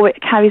about it, or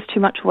it carries too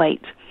much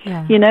weight.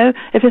 Yeah. You know,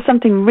 if it's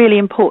something really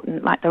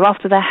important, like they're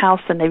after their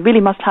house and they really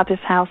must have this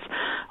house,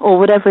 or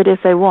whatever it is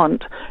they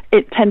want,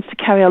 it tends to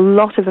carry a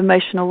lot of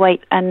emotional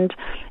weight, and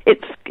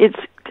it's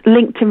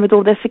linked in with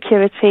all their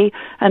security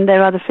and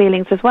their other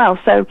feelings as well.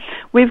 So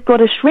we've got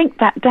to shrink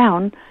that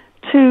down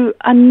to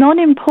a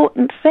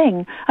non-important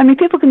thing. I mean,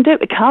 people can do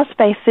it with car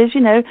spaces.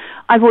 You know,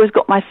 I've always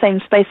got my same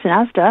space in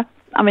Asda.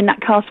 I mean,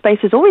 that car space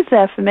is always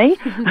there for me,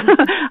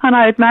 and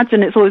I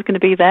imagine it's always going to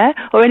be there,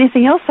 or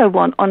anything else I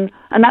want. And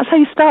that's how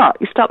you start.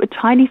 You start with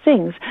tiny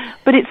things.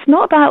 But it's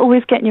not about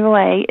always getting your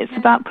way. It's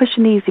about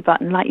pushing the easy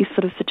button, like you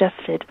sort of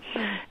suggested.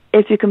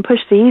 If you can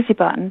push the easy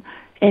button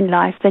in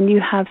life, then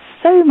you have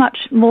so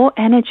much more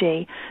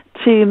energy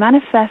to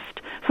manifest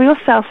for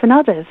yourself and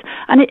others.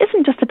 And it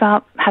isn't just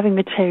about having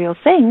material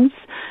things.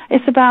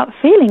 It's about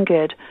feeling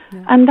good.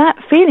 Yeah. And that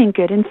feeling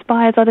good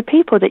inspires other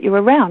people that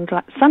you're around,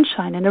 like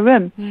sunshine in a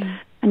room.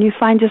 And you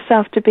find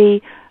yourself to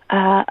be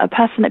a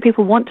person that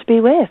people want to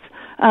be with.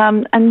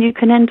 And you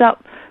can end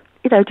up,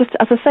 you know, just,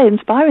 as I say,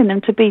 inspiring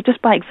them to be,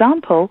 just by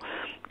example,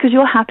 because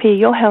you're happy,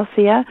 you're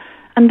healthier,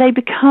 and they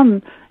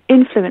become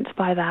influenced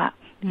by that.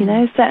 You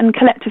know, certain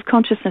collective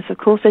consciousness, of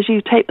course, as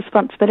you take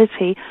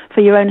responsibility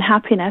for your own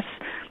happiness,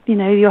 you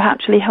know, you're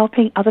actually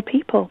helping other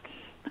people.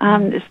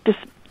 It's just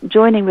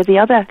joining with the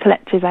other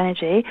collective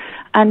energy,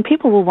 and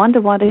people will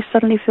wonder why they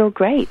suddenly feel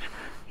great,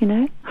 you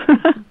know.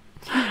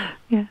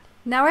 Yeah.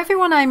 Now,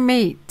 everyone I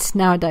meet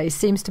nowadays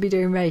seems to be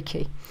doing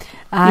Reiki.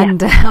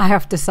 And I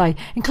have to say,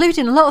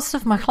 including lots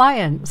of my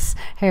clients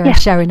who are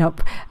showing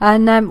up.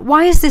 And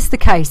why is this the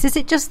case? Is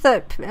it just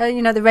that,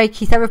 you know, the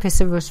Reiki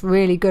therapists are just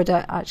really good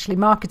at actually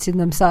marketing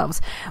themselves?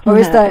 Or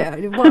is there,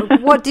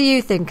 what do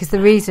you think is the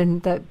reason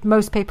that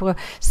most people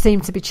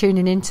seem to be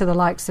tuning into the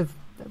likes of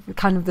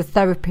kind of the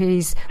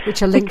therapies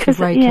which are linked with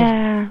Reiki?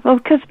 Yeah, well,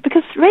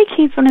 because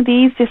Reiki is one of the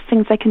easiest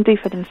things they can do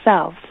for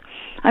themselves.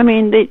 I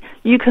mean,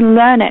 you can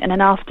learn it in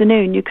an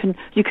afternoon. You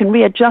can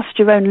readjust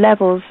your own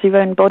levels, your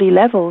own body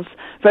levels,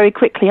 very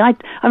quickly. I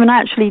mean, I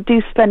actually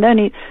do spend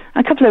only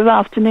a couple of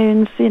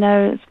afternoons. You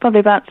know, it's probably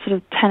about sort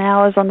of 10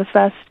 hours on the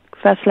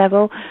first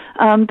level,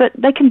 but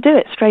they can do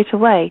it straight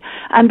away.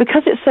 And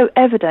because it's so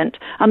evident,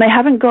 and they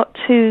haven't got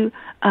to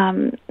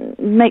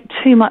make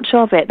too much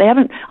of it.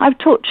 I've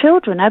taught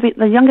children.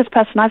 The youngest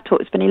person I've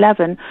taught has been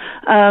 11,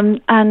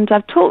 and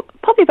I've taught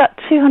probably about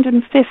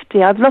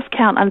 250. I've lost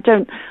count.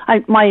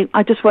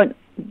 I just won't.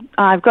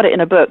 I've got it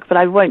in a book, but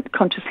I won't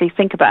consciously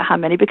think about how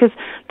many, because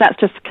that's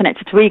just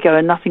connected to ego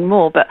and nothing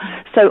more. But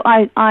so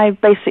I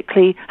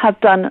basically have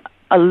done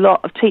a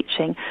lot of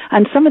teaching,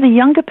 and some of the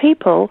younger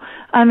people,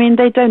 I mean,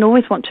 they don't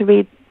always want to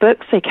read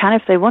books. They can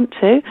if they want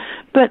to,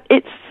 but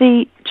it's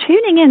the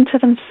tuning into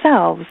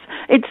themselves.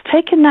 It's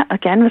taking that,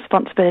 again,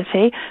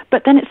 responsibility,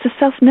 but then it's the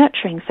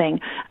self-nurturing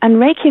thing. And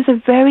Reiki is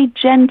a very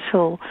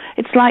gentle,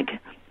 it's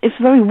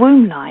very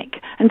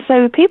womb-like. And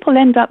so people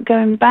end up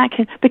going back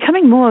and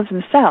becoming more of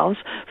themselves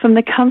from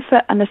the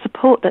comfort and the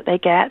support that they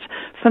get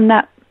from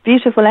that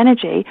beautiful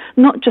energy,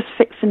 not just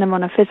fixing them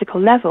on a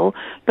physical level,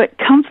 but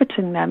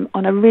comforting them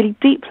on a really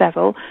deep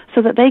level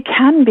so that they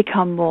can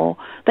become more.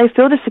 They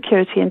feel the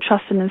security and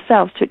trust in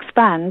themselves to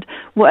expand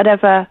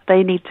whatever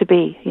they need to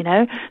be, you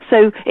know.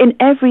 So in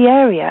every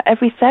area,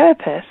 every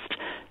therapist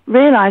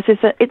realizes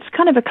that it's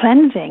kind of a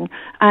cleansing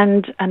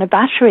and a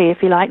battery,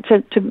 if you like,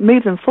 to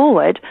move them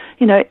forward.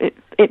 You know,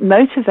 it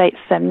motivates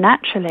them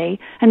naturally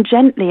and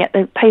gently at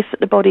the pace that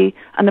the body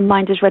and the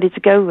mind is ready to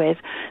go with.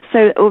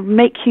 So it will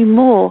make you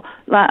more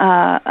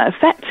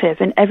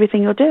effective in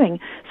everything you're doing.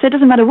 So it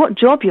doesn't matter what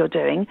job you're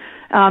doing.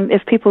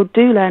 If people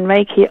do learn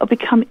Reiki, it'll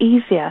become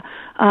easier.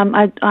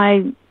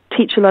 I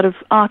teach a lot of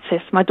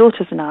artists. My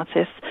daughter's an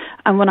artist,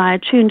 and when I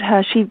attuned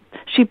her,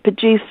 she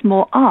produced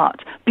more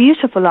art,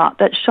 beautiful art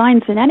that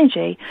shines in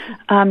energy.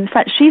 In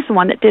fact, she's the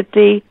one that did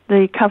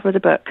the cover of the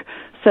book.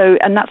 So,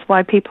 and that's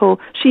why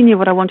she knew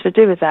what I wanted to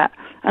do with that,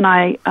 and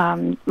I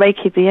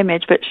Reiki'd the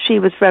image, but she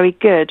was very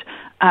good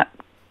at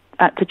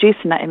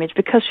producing that image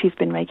because she's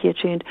been Reiki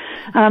attuned.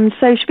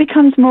 So she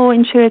becomes more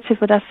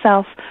intuitive with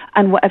herself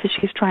and whatever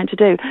she's trying to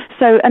do.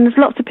 So, and there's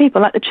lots of people,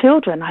 like the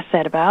children I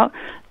said about,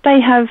 they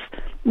have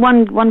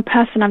one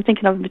person I'm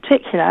thinking of in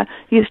particular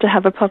used to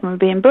have a problem with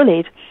being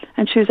bullied,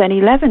 and she was only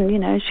 11. You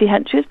know, she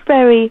was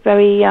very,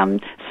 very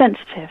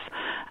sensitive,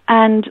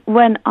 And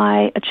when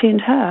I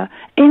attuned her,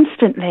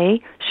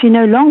 instantly she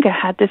no longer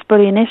had this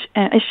bullying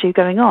issue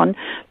going on,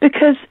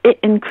 because it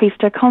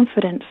increased her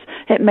confidence.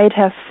 It made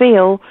her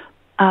feel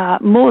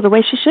more the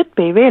way she should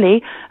be,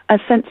 really. A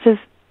sense of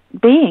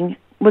being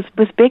was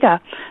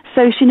bigger.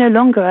 So she no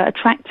longer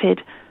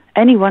attracted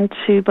anyone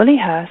to bully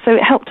her. So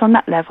it helped on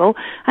that level,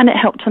 and it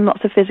helped on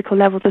lots of physical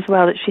levels as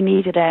well that she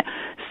needed it.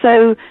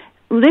 So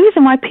the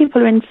reason why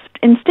people are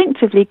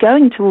instinctively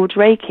going towards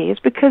Reiki is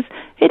because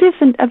it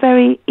isn't a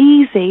very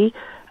easy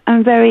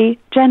and very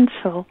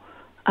gentle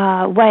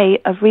way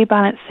of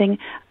rebalancing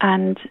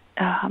and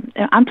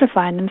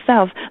amplifying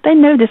themselves. They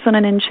know this on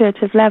an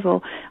intuitive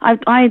level.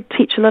 I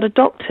teach a lot of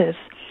doctors,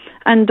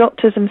 and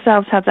doctors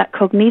themselves have that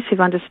cognitive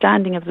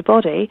understanding of the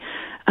body,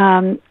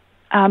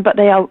 but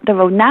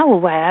they're all now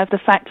aware of the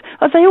fact,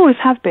 as they always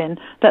have been,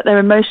 that their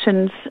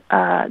emotions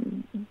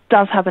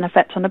does have an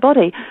effect on the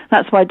body.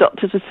 That's why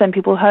doctors would send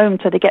people home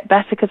so they get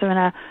better, because they're in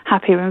a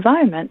happier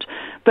environment.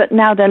 But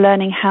now they're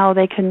learning how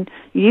they can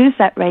use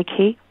that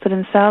Reiki for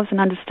themselves and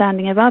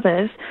understanding of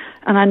others.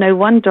 And I know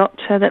one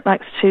doctor that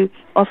likes to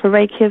offer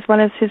Reiki as well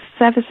as his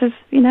services,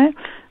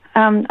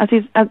 as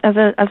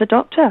a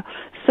doctor.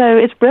 So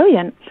it's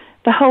brilliant.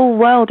 The whole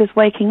world is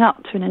waking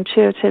up to an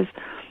intuitive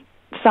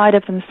side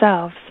of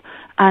themselves,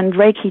 and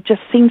Reiki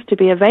just seems to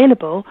be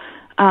available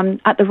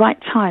at the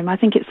right time. I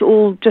think it's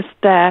all just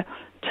there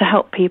to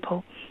help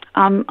people.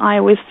 I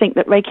always think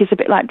that Reiki is a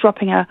bit like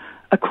dropping a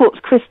quartz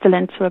crystal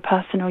into a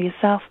person or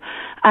yourself,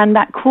 and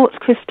that quartz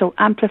crystal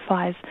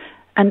amplifies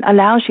and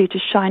allows you to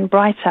shine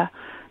brighter.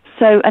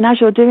 So, and as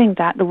you're doing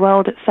that, the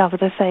world itself,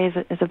 as I say,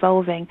 is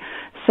evolving.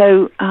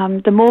 So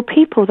the more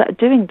people that are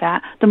doing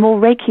that, the more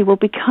Reiki will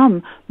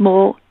become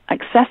more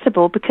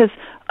accessible because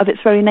of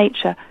its very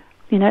nature.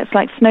 It's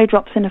like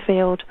snowdrops in a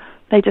field.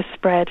 They just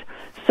spread.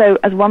 So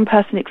as one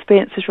person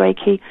experiences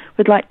Reiki,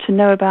 would like to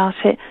know about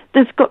it,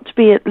 there's got to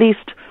be at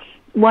least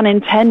 1 in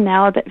 10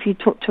 now that if you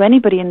talk to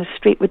anybody in the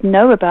street would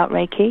know about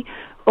Reiki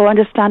or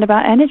understand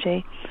about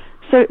energy.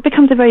 So it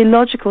becomes a very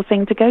logical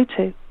thing to go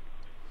to.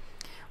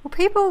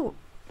 Well,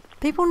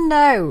 people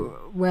know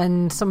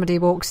when somebody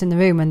walks in the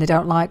room and they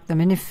don't like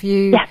them, and if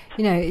you,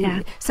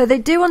 so they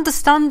do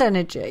understand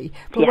energy.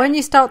 But when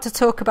you start to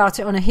talk about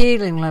it on a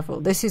healing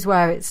level, this is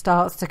where it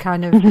starts to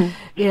kind of,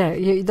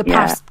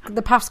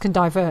 the paths can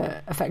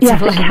divert effectively.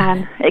 Yes, it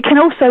can. It can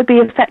also be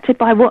affected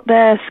by what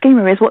their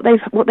schema is, what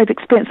they've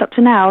experienced up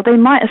to now. They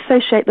might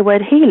associate the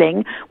word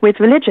healing with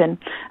religion,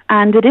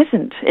 and it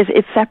isn't.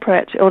 It's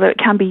separate, although it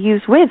can be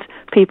used with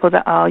people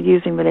that are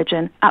using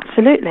religion,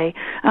 absolutely.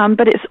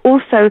 But it's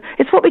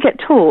what we get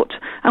taught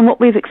and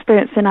what we've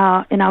experienced in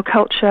our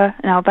culture,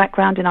 in our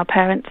background, in our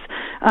parents.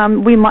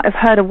 We might have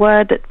heard a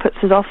word that puts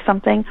us off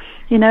something.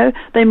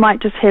 They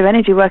might just hear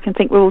energy work and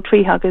think we're all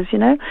tree huggers.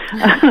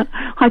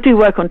 I do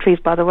work on trees,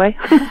 by the way,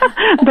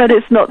 but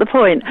it's not the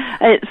point.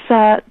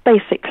 It's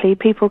basically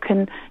people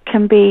can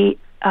be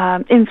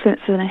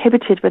influenced and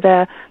inhibited with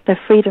their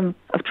freedom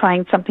of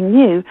trying something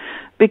new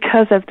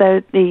because of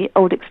the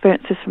old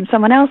experiences from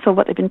someone else, or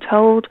what they've been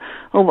told,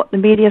 or what the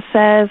media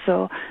says.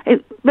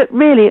 But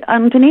really,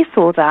 underneath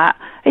all that,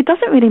 it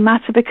doesn't really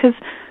matter, because,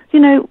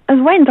 as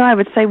Wayne Dyer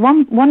would say,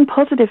 one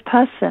positive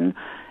person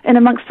in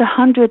amongst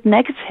 100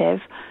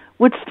 negative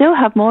would still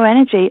have more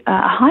energy,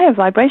 a higher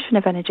vibration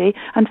of energy,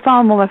 and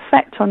far more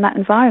effect on that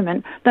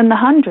environment than the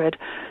 100.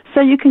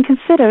 So you can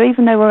consider,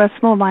 even though we're a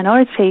small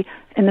minority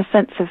in the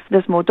sense of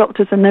there's more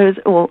doctors than those,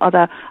 or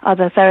other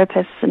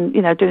therapists and,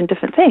 doing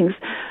different things,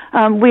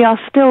 we are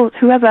still,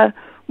 whoever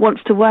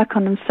wants to work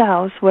on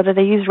themselves, whether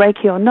they use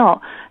Reiki or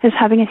not, is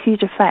having a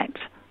huge effect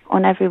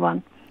on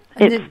everyone.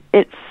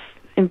 It's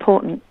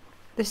important.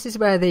 This is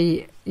where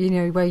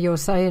where you're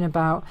saying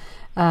about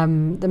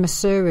the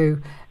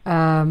Masuru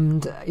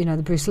and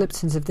the Bruce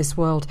Liptons of this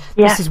world.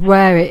 Yes. This is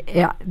where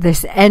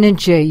this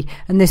energy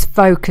and this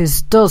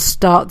focus does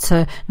start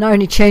to not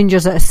only change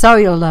us at a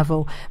cellular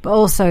level, but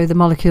also the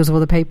molecules of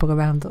other people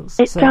around us.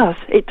 It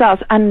does.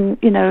 And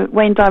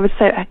Wayne Dyer would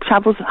say it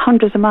travels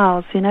hundreds of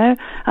miles.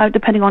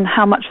 Depending on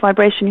how much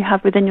vibration you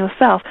have within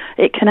yourself,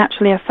 it can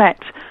actually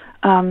affect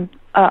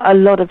a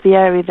lot of the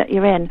area that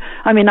you're in.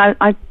 I mean,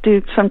 I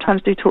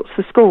sometimes do talks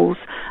for schools,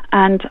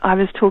 and I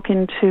was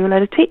talking to a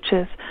lot of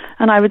teachers,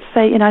 and I would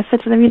say, I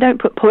said to them, you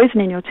don't put poison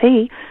in your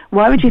tea.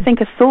 Why would you think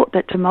a thought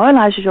that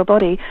demoralizes your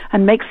body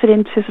and makes it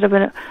into sort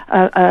of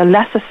a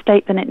lesser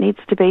state than it needs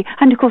to be?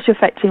 And of course, you're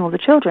affecting all the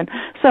children.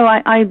 So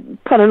I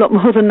put a lot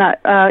more than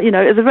that.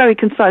 It's a very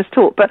concise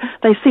talk, but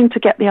they seem to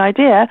get the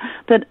idea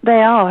that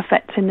they are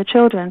affecting the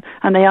children,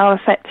 and they are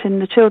affecting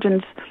the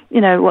children's,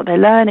 what they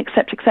learn,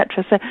 etc.,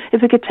 etc. So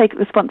if we could take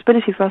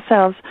responsibility for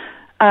ourselves,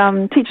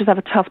 teachers have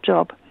a tough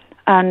job,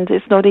 and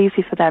it's not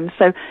easy for them.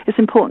 So it's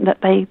important that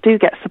they do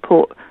get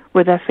support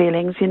with their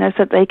feelings, so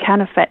that they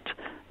can affect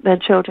their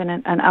children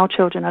and our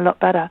children a lot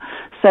better.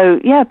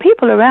 So,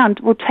 people around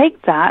will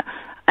take that.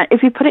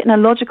 If you put it in a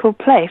logical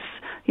place,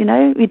 you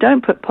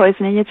don't put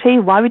poison in your tea.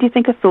 Why would you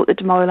think a thought that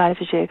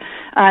demoralizes you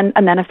and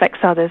then affects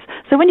others?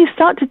 So when you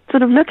start to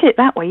sort of look at it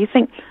that way, you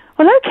think,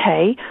 well,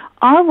 okay,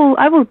 I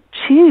will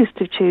choose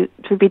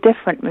to to be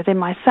different within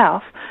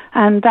myself,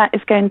 and that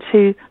is going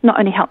to not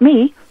only help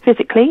me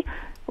physically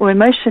or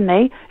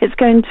emotionally, it's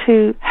going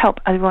to help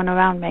everyone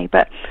around me.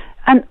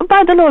 And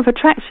by the law of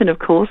attraction, of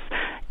course,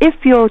 if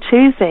you're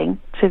choosing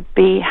to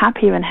be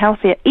happier and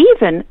healthier,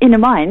 even in a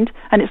mind,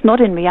 and it's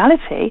not in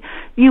reality,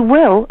 you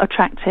will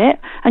attract it,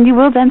 and you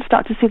will then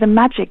start to see the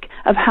magic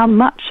of how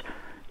much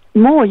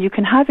more you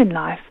can have in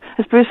life.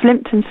 As Bruce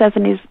Lipton says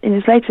in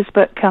his latest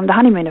book, The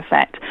Honeymoon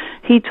Effect,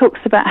 he talks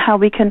about how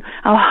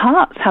our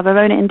hearts have our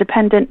own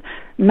independent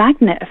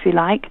magnet, if you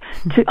like,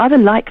 to other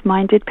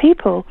like-minded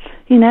people.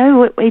 You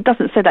know, he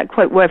doesn't say that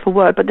quote word for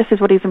word, but this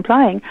is what he's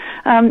implying.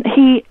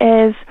 He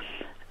is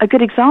a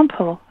good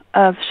example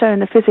of showing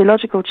the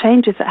physiological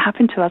changes that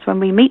happen to us when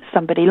we meet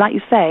somebody, like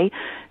you say,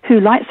 who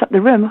lights up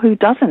the room, who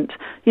doesn't.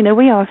 You know,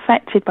 we are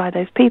affected by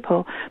those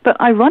people. But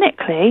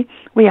ironically,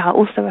 we are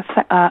also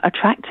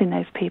attracting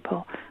those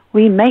people.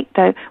 We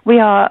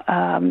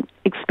are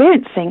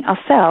experiencing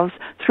ourselves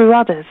through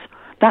others.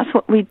 That's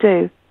what we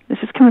do. This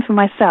is coming from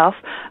myself,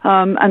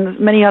 and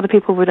many other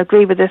people would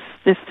agree with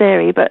this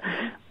theory, but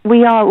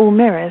we are all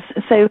mirrors.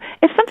 So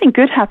if something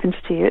good happens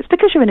to you, it's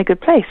because you're in a good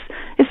place.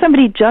 If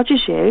somebody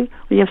judges you,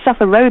 or you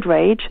suffer road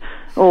rage,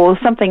 or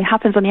something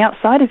happens on the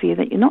outside of you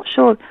that you're not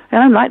sure, I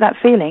don't like that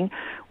feeling,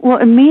 well,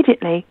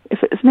 immediately,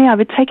 if it was me, I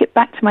would take it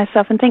back to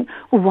myself and think,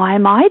 well, why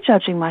am I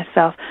judging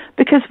myself?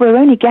 Because we're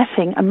only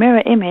getting a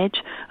mirror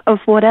image of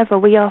whatever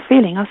we are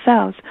feeling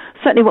ourselves,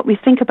 certainly what we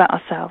think about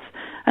ourselves.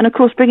 And, of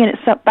course, bringing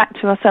it back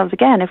to ourselves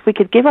again, if we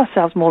could give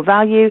ourselves more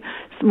value,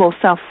 more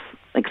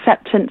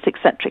self-acceptance,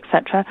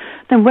 etc.,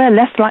 then we're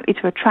less likely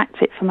to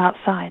attract it from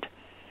outside.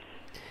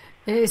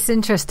 It's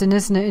interesting,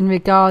 isn't it, in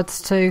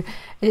regards to,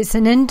 it's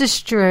an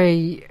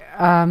industry,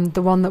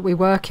 the one that we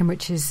work in,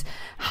 which is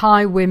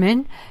high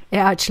women. It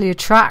actually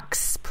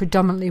attracts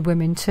predominantly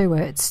women to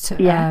it.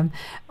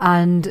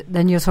 And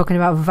then you're talking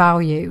about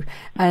value.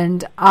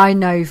 And I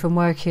know from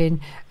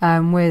working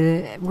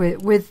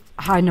with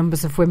high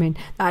numbers of women,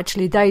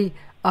 actually they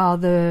are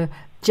the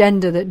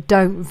gender that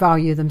don't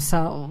value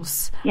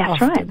themselves. Yes,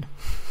 often. Right.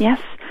 Yes.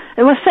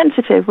 We're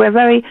sensitive. We're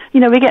very,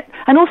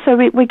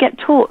 we get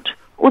taught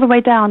all the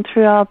way down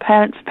through our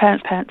parents,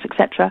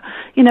 etc.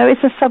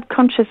 It's a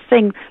subconscious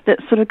thing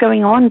that's sort of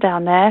going on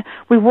down there.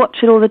 We watch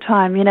it all the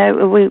time.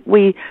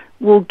 We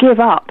will give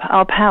up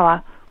our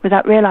power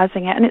without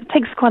realizing it, and it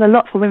takes quite a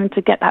lot for women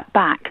to get that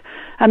back,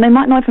 and they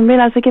might not even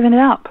realize they're giving it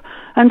up.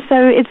 And so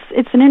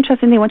it's an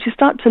interesting thing once you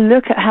start to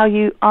look at how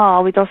you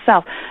are with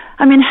yourself.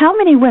 I mean, how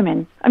many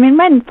women,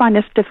 men find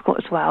this difficult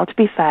as well, to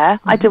be fair.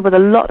 Mm-hmm. I deal with a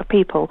lot of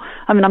people.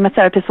 I'm a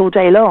therapist all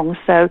day long,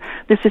 so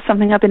this is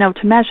something I've been able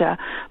to measure.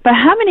 But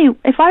how many,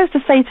 if I was to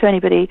say to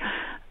anybody,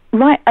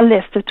 write a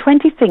list of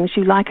 20 things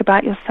you like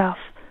about yourself,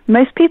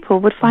 most people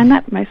would find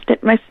that most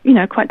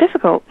quite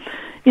difficult.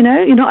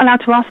 You're not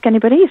allowed to ask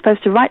anybody. You're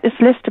supposed to write this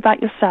list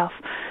about yourself.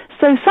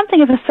 So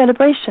something of a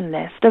celebration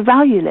list, a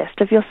value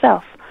list of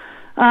yourself.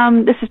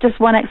 This is just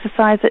one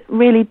exercise that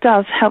really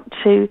does help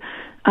to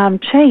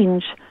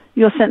change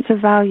your sense of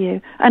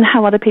value and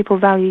how other people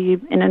value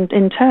you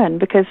in turn,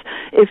 because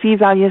if you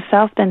value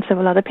yourself, then so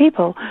will other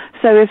people.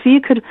 So if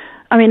you could,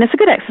 it's a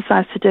good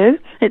exercise to do.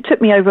 It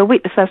took me over a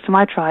week the first time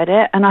I tried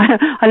it, and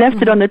I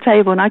left it on the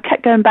table, and I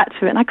kept going back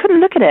to it, and I couldn't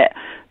look at it,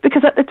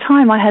 because at the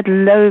time I had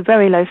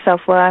very low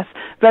self-worth,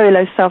 very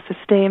low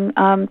self-esteem,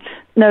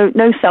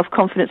 no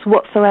self-confidence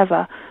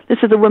whatsoever. This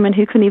is a woman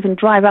who couldn't even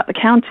drive out the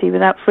county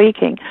without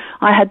freaking.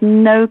 I had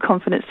no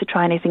confidence to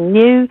try anything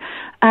new,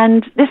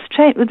 and this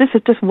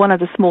is just one of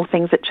the small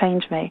things that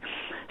changed me.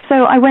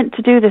 So I went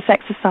to do this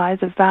exercise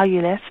of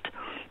value list,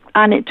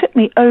 and it took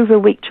me over a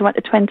week to write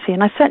the 20,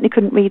 and I certainly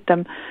couldn't read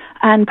them.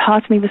 And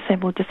part of me was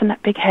saying, well, isn't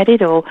that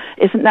big-headed, or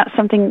isn't that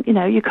something,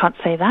 you can't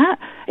say that?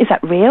 Is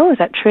that real? Is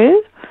that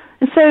true?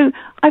 And so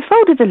I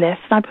folded the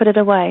list and I put it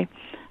away.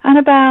 And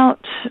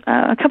about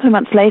a couple of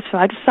months later,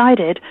 I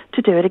decided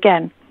to do it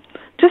again,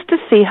 just to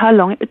see how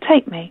long it would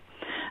take me.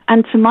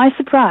 And to my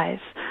surprise,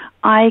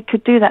 I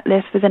could do that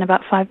list within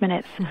about 5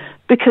 minutes,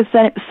 because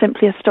then it was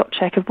simply a stock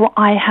check of what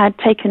I had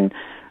taken,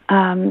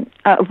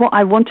 what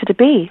I wanted to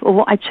be, or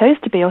what I chose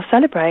to be or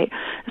celebrate.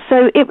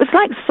 So it was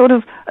like sort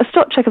of a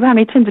stock check of how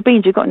many tins of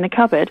beans you got in the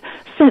cupboard.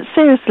 So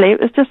seriously,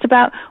 it was just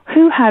about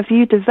who have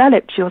you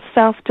developed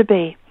yourself to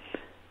be?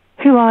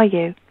 Who are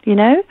you?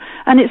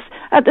 And it's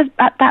at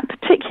that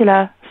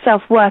particular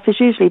self-worth is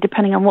usually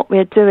depending on what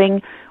we're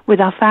doing with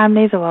our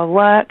families or our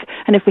work.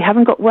 And if we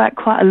haven't got work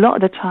quite a lot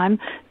of the time,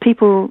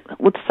 people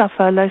would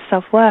suffer low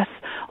self-worth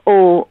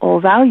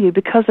or value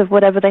because of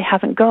whatever they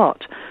haven't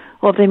got.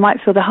 Or they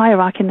might feel the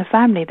hierarchy in the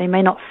family. They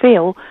may not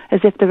feel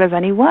as if they're of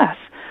any worth.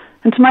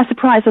 And to my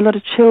surprise, a lot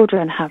of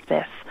children have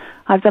this.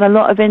 I've done a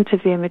lot of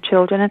interviewing with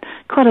children, and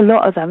quite a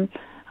lot of them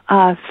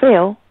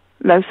feel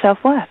low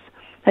self-worth.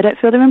 They don't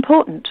feel they're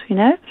important,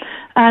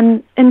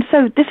 And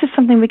so this is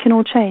something we can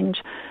all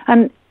change.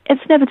 And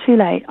it's never too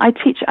late. I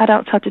teach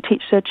adults how to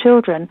teach their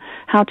children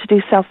how to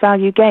do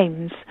self-value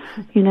games.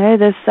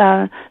 There's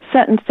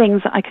certain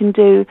things that I can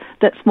do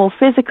that's more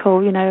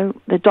physical.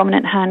 The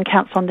dominant hand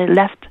counts on the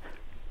left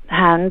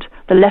hand,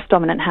 the less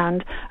dominant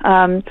hand,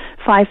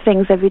 5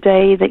 things every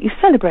day that you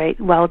celebrate.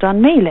 Well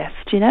done me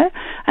list,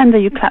 and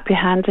then you clap your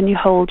hands and you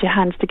hold your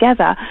hands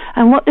together.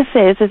 And what this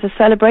is a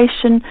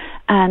celebration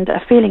and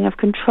a feeling of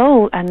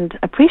control and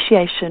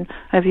appreciation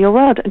over your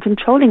world, and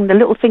controlling the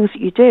little things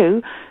that you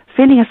do,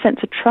 feeling a sense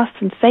of trust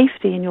and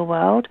safety in your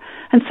world,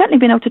 and certainly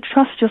being able to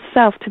trust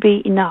yourself to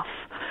be enough.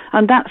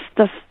 And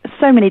there's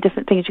so many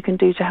different things you can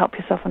do to help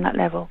yourself on that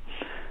level.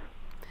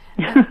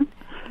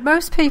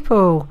 Most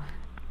people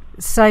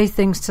say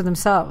things to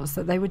themselves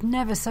that they would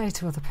never say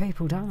to other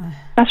people, don't they?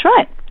 That's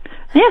right.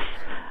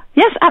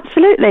 Yes,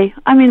 absolutely.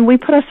 I mean, we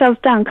put ourselves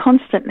down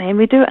constantly, and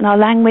we do it in our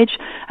language,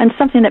 and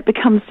something that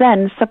becomes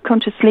then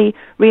subconsciously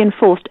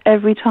reinforced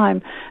every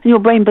time. And your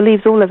brain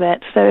believes all of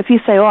it. So if you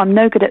say, I'm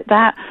no good at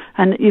that,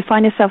 and you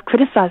find yourself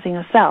criticizing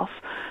yourself,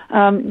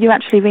 you're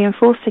actually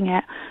reinforcing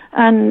it.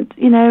 And,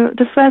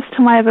 the first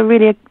time I ever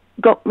really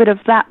got rid of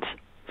that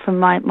from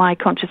my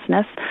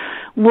consciousness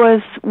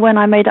was when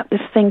I made up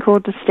this thing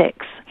called the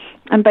sticks.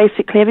 And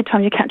basically, every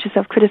time you catch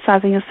yourself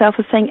criticizing yourself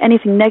or saying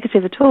anything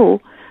negative at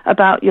all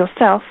about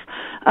yourself,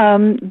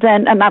 and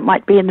that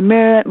might be in the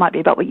mirror, it might be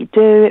about what you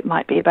do, it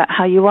might be about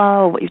how you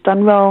are or what you've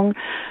done wrong,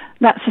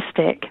 that's a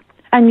stick.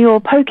 And you're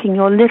poking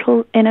your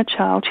little inner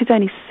child, she's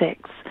only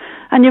 6,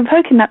 and you're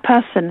poking that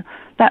person,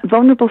 that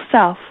vulnerable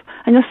self,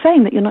 and you're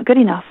saying that you're not good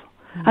enough.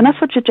 And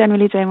that's what you're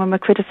generally doing when we're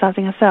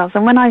criticizing ourselves.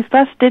 And when I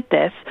first did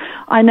this,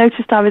 I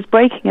noticed I was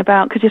breaking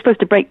because you're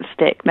supposed to break the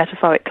stick,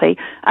 metaphorically,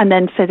 and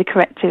then say the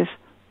corrective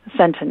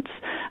sentence.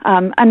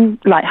 And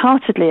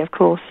lightheartedly, of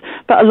course.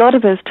 But a lot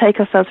of us take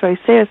ourselves very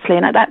seriously.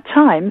 And at that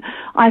time,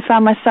 I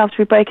found myself to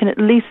be breaking at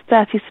least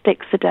 30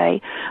 sticks a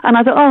day. And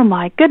I thought, oh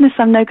my goodness,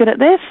 I'm no good at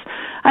this.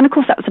 And of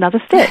course, that was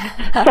another stick.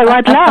 So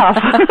I'd laugh.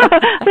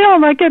 Oh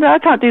my goodness, I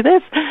can't do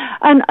this.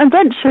 And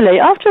eventually,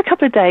 after a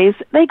couple of days,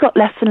 they got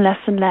less and less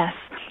and less.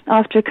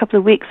 After a couple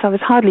of weeks, I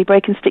was hardly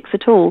breaking sticks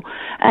at all.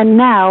 And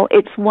now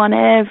it's one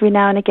every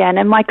now and again.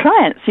 And my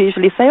clients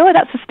usually say, oh,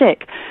 that's a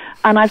stick.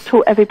 And I've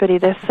taught everybody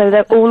this, so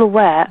they're all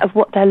aware of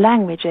what their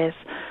language is.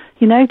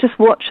 Just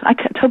watch. I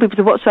tell people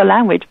to watch their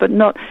language, but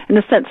not in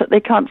the sense that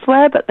they can't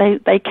swear, but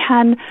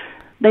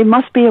they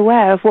must be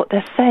aware of what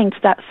they're saying to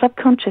that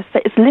subconscious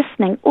that is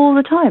listening all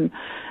the time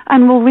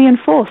and will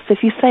reinforce.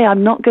 If you say,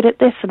 I'm not good at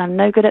this and I'm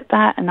no good at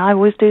that and I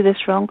always do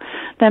this wrong,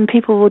 then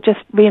people will just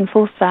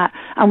reinforce that.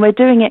 And we're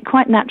doing it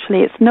quite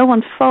naturally. It's no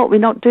one's fault. We're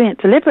not doing it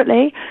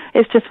deliberately.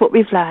 It's just what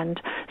we've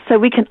learned. So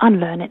we can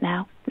unlearn it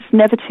now. It's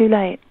never too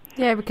late.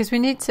 Yeah, because we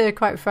need to,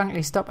 quite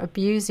frankly, stop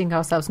abusing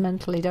ourselves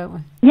mentally, don't we?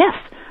 Yes,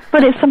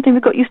 but it's something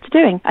we got used to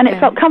doing, and it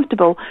felt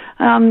comfortable.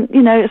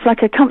 It's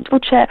like a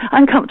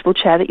uncomfortable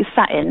chair that you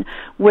sat in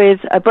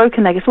with a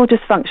broken leg. It's all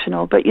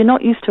dysfunctional, but you're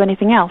not used to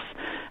anything else.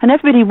 And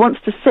everybody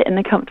wants to sit in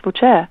a comfortable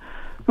chair.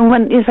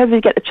 And if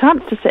everybody get the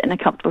chance to sit in a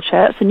comfortable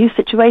chair, it's a new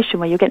situation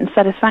where you're getting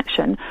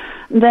satisfaction,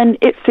 then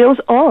it feels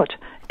odd.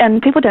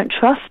 And people don't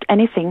trust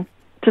anything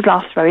to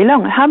last very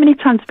long. How many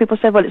times do people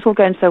say, well, it's all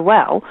going so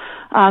well,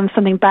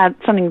 something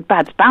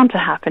bad's bound to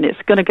happen, it's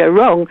going to go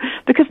wrong,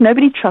 because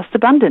nobody trusts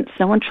abundance.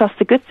 No one trusts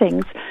the good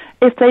things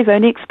if they've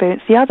only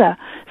experienced the other.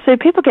 So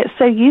people get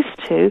so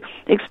used to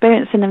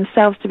experiencing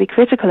themselves to be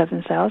critical of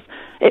themselves,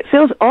 it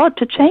feels odd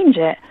to change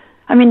it.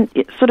 I mean,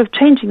 it's sort of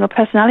changing your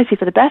personality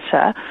for the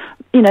better,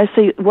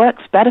 so it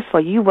works better for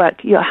you,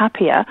 you're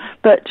happier,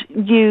 but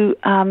you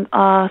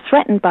are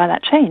threatened by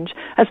that change,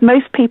 as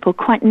most people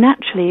quite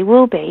naturally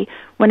will be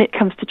when it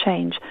comes to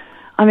change.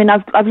 I mean,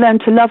 I've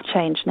learned to love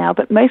change now,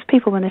 but most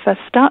people, when they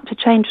first start to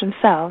change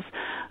themselves,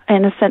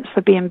 in a sense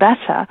for being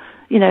better,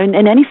 in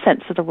any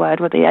sense of the word,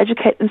 whether they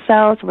educate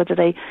themselves, whether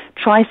they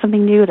try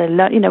something new, they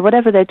learn,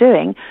 whatever they're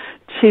doing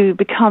to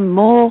become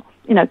more,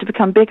 to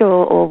become bigger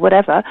or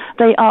whatever,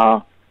 they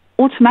are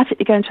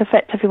automatically going to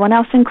affect everyone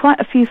else. In quite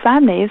a few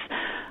families,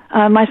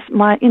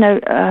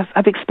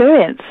 I've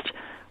experienced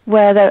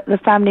where the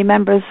family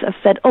members have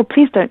said, oh,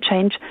 please don't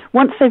change.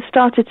 Once they've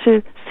started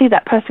to see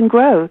that person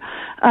grow,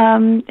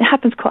 it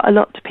happens quite a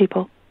lot to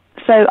people.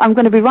 So I'm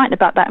going to be writing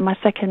about that in my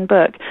second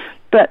book.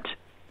 But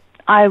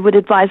I would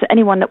advise that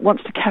anyone that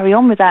wants to carry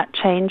on with that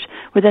change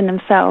within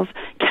themselves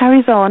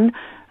carries on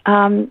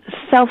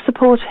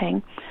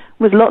self-supporting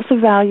with lots of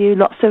value,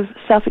 lots of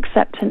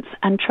self-acceptance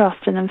and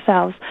trust in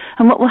themselves.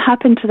 And what will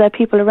happen to their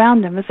people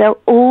around them is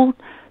they'll all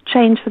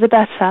change for the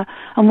better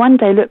and one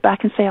day look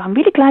back and say, oh, I'm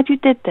really glad you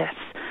did this.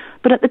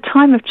 But at the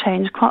time of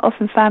change, quite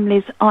often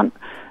families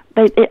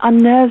it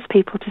unnerves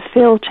people to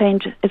feel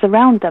change is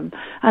around them,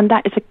 and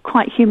that is a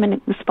quite human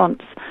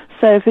response.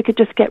 So if we could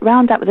just get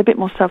round that with a bit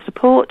more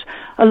self-support,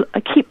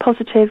 keep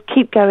positive,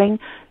 keep going,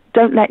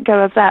 don't let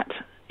go of that,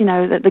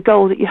 the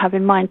goal that you have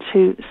in mind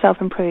to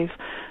self-improve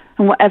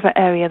in whatever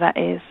area that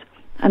is.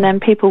 And then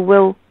people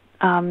will,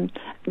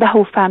 the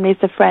whole families,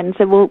 the friends,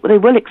 they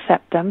will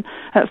accept them.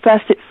 At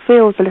first it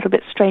feels a little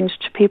bit strange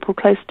to people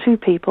close to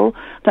people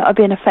that are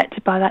being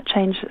affected by that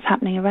change that's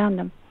happening around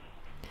them.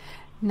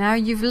 Now,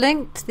 you've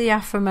linked the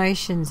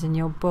affirmations in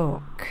your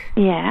book.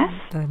 Yes.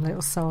 The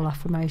little Soul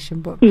Affirmation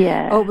book.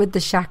 Yeah. Up with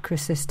the chakra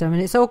system,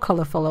 and it's all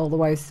colourful all the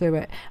way through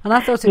it. And I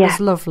thought it was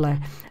lovely.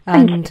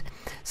 Thank And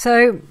you.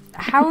 so,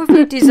 how have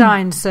you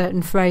designed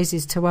certain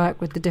phrases to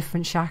work with the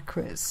different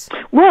chakras?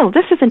 Well,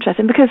 this is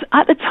interesting because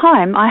at the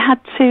time I had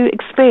to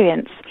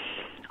experience.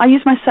 I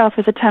used myself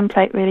as a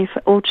template really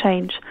for all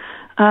change.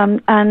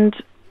 And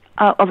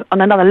on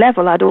another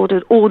level, I'd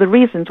ordered all the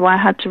reasons why I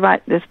had to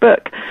write this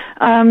book.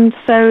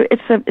 So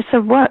it's a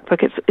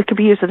workbook. It could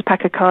be used as a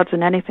pack of cards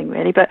and anything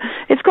really, but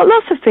it's got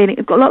lots of feeling.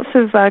 It's got lots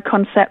of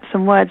concepts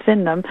and words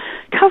in them,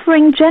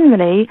 covering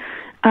generally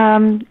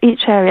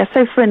each area.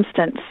 So, for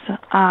instance,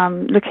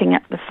 looking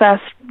at the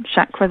first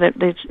chakra,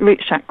 the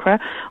root chakra,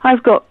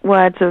 I've got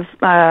words of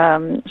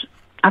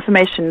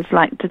affirmations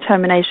like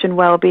determination,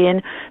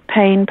 well-being,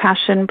 pain,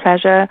 passion,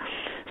 pleasure,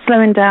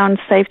 slowing down,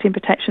 safety and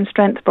protection,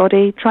 strength,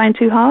 body, trying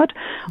too hard.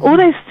 All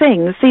those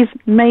things, these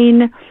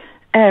main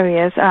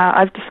areas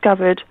I've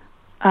discovered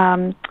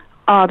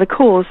are the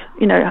cause,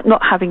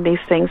 not having these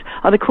things,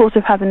 are the cause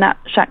of having that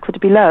chakra to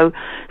be low.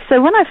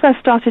 So when I first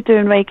started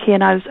doing Reiki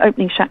and I was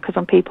opening chakras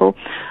on people,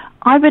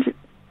 I would,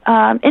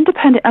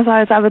 independent as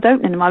I was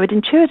opening them, I would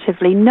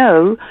intuitively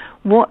know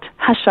what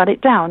has shut it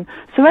down.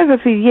 So over a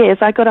few years,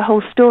 I got a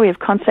whole story of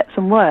concepts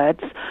and words,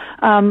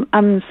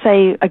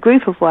 say a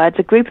group of words,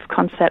 a group of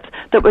concepts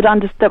that would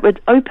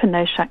open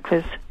those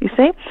chakras, you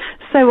see?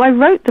 So I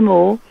wrote them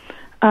all,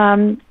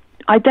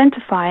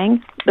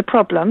 identifying the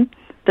problem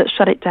that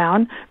shut it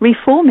down,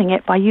 reforming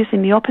it by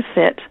using the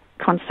opposite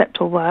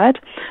concept or word,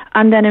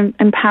 and then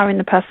empowering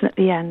the person at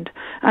the end.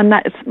 And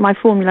that is my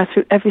formula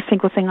through every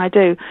single thing I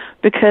do,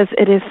 because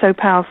it is so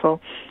powerful.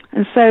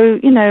 And so,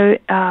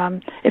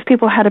 if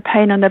people had a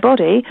pain on their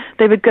body,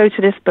 they would go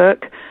to this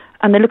book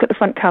and they look at the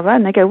front cover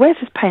and they go, where's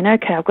this pain?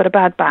 Okay, I've got a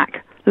bad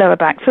back, lower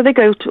back. So they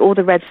go to all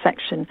the red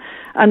section,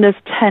 and there's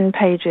 10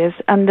 pages,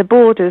 and the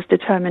borders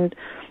determined,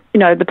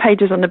 the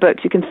pages on the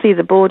book, you can see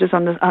the borders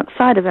on the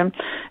outside of them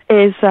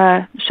is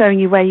showing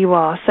you where you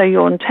are. So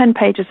you're on 10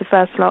 pages, the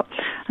first lot,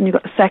 and you've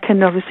got the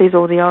second, obviously, is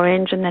all the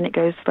orange, and then it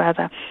goes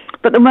further.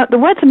 But the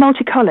words are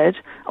multicolored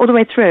all the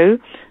way through,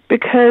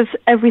 because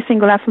every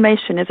single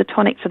affirmation is a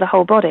tonic to the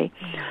whole body.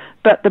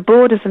 But the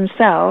borders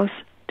themselves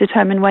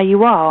determine where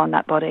you are on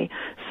that body.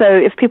 So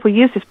if people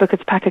use this book as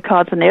a pack of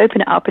cards and they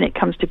open it up and it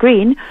comes to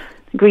green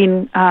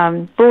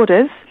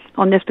borders,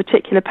 on this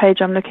particular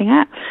page I'm looking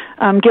at,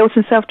 guilt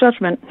and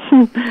self-judgment.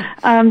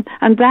 And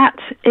that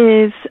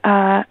is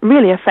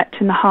really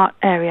affecting the heart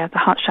area, the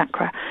heart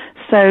chakra.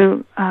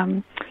 So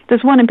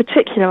there's one in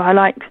particular I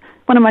like,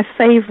 one of my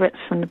favorites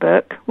from the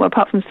book, well,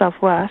 apart from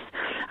self-worth,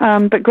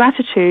 but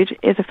gratitude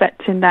is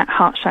affecting that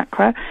heart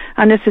chakra,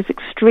 and this is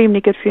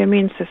extremely good for your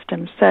immune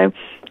system. So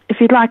if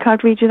you'd like,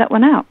 I'd read you that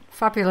one out.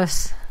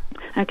 Fabulous.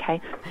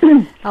 Okay.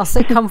 I'll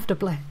sit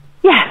comfortably.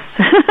 Yes.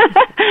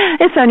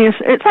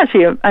 It's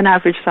actually an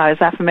average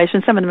size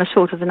affirmation. Some of them are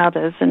shorter than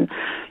others. And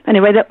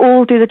anyway, they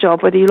all do the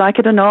job. Whether you like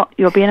it or not,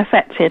 you're being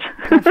affected.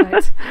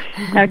 Perfect.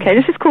 Okay,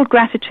 this is called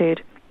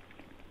gratitude.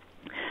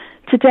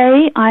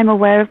 Today, I'm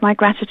aware of my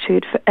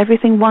gratitude for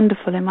everything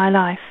wonderful in my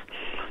life.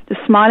 The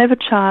smile of a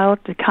child,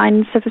 the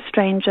kindness of a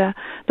stranger,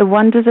 the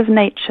wonders of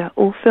nature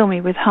all fill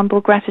me with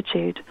humble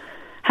gratitude.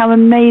 How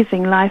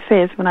amazing life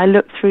is when I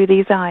look through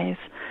these eyes,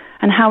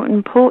 and how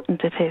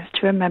important it is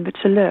to remember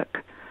to look.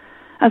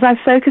 As I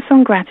focus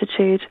on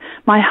gratitude,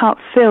 my heart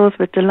fills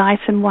with delight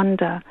and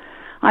wonder.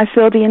 I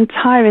feel the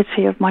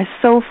entirety of my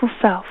soulful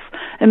self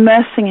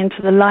immersing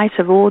into the light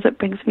of all that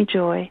brings me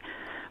joy.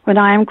 When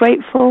I am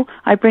grateful,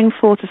 I bring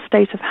forth a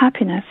state of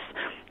happiness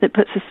that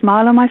puts a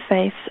smile on my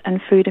face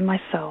and food in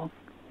my soul.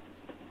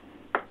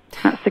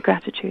 That's the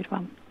gratitude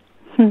one.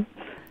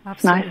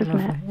 It's nice, isn't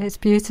it? It's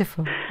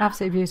beautiful.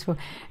 Absolutely beautiful.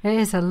 It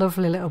is a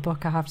lovely little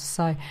book, I have to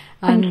say.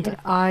 And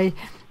I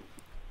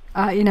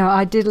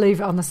did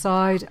leave it on the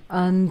side,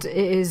 and it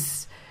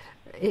is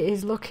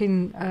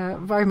looking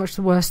very much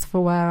the worst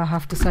for wear, I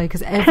have to say,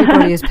 because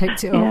everybody has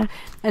picked it up.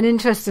 And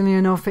interestingly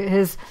enough, it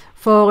has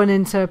fallen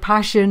into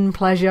passion,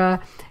 pleasure,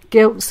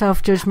 guilt,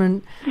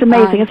 self-judgment. It's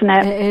amazing, isn't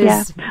it? It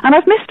is. Yeah. And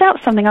I've missed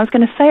out something I was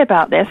going to say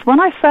about this.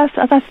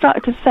 As I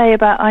started to say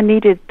about I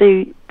needed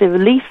the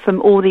relief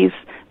from all these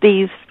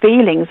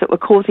feelings that were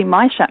causing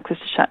my chakras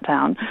to shut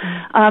down,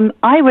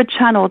 I would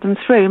channel them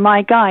through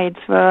my guides.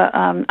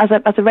 As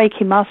a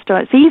Reiki Master,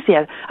 it's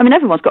easier. I mean,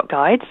 everyone's got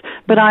guides,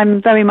 but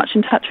I'm very much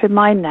in touch with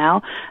mine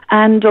now.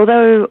 And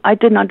although I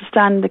didn't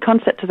understand the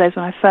concept of those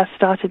when I first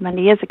started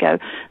many years ago,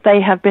 they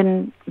have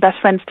been best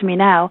friends to me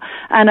now.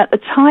 And at the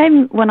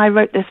time when I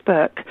wrote this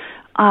book,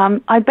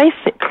 I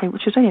basically,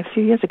 which was only a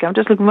few years ago, I'm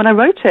just looking when I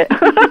wrote it.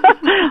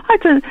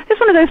 It's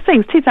one of those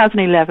things,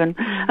 2011.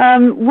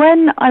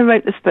 When I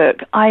wrote this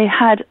book, I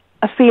had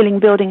a feeling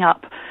building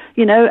up,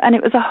 and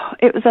it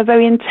was a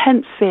very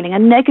intense feeling, a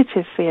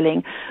negative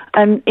feeling.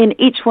 In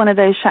each one of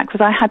those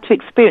chakras, I had to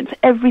experience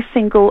every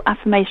single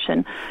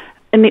affirmation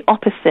in the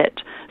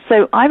opposite.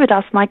 So I would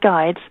ask my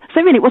guides,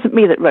 so really it wasn't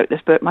me that wrote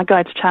this book, my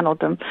guides channeled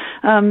them,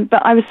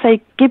 but I would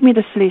say, give me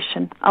the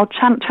solution, I'll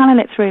channel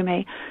it through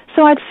me.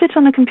 So I'd sit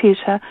on the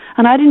computer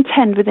and I'd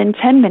intend within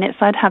 10 minutes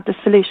I'd have the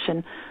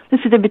solution.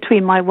 This is in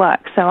between my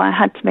work, so I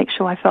had to make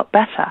sure I felt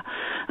better.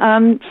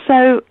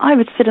 So I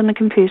would sit on the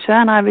computer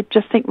and I would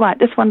just think, right,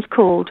 this one's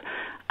called,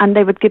 and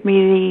they would give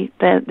me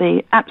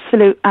the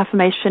absolute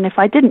affirmation. If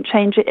I didn't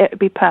change it, it would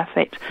be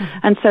perfect. Mm-hmm.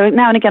 And so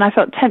now and again I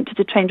felt tempted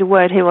to change a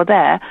word here or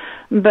there,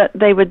 but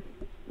they would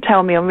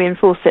tell me or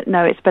reinforce it,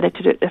 no, it's better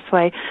to do it this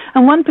way.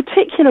 And one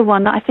particular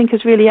one that I think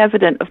is really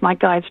evident of my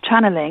guide's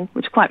channeling,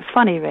 which is quite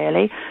funny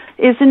really,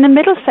 is in the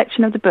middle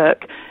section of the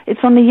book. It's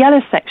on the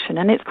yellow section,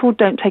 and it's called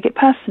Don't Take It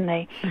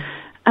Personally.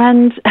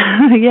 And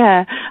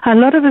yeah, a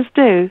lot of us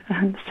do,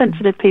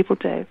 sensitive people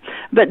do,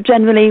 but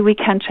generally we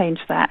can change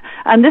that.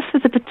 And this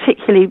was a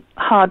particularly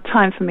hard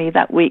time for me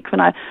that week when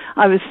I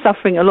was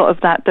suffering a lot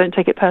of that, don't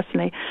take it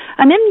personally.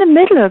 And in the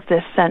middle of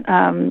this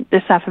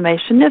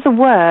affirmation, there's a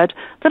word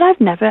that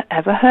I've never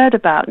ever heard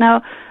about.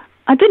 Now,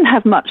 I didn't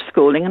have much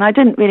schooling, and I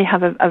didn't really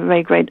have a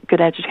very good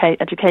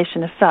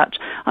education as such.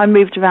 I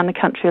moved around the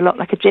country a lot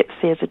like a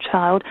gypsy as a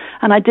child,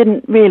 and I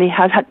didn't really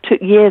took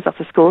years off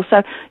of school,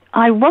 so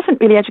I wasn't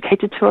really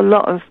educated to a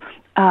lot of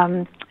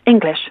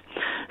English.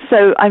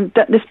 So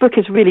this book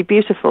is really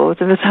beautiful as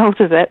a result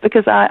of it,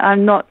 because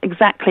I'm not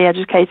exactly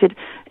educated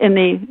in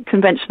the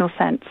conventional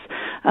sense,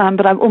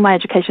 but all my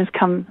education's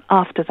come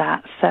after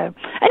that. So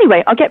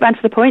anyway, I'll get back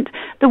to the point.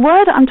 The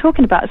word I'm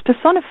talking about is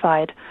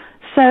personified.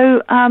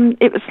 So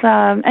it was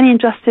any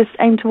injustice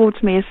aimed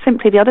towards me is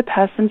simply the other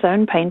person's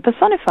own pain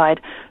personified.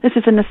 This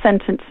is in the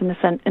sentence in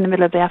the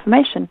middle of the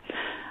affirmation.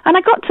 And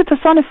I got to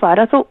personified.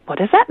 I thought, what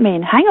does that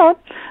mean? Hang on.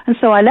 And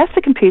so I left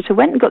the computer,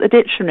 went and got the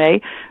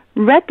dictionary,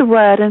 read the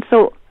word, and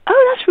thought,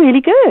 oh, that's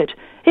really good.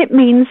 It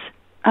means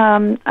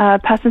a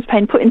person's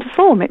pain put into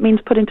form. It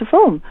means put into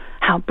form.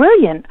 How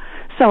brilliant.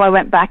 So I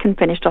went back and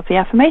finished off the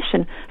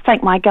affirmation.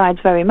 Thanked my guides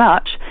very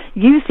much.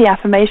 Used the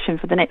affirmation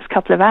for the next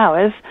couple of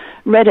hours,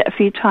 read it a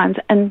few times,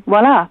 and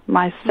voila,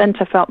 my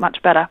center felt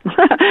much better.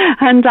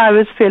 And I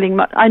was feeling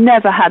I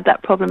never had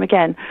that problem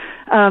again.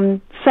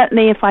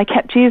 Certainly if I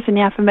kept using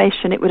the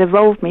affirmation, it would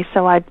evolve me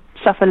so I'd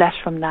suffer less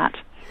from that.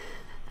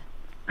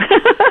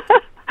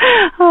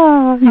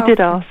 Oh, you did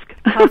ask.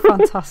 How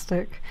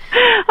fantastic.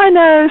 I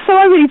know. So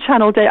I really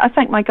channeled it. I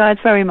thank my guides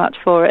very much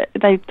for it.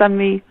 They've done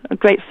me a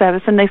great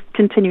service, and they're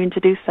continuing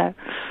to do so.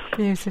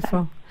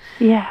 Beautiful.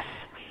 Yes.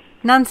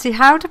 Nancy,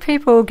 how do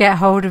people get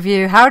hold of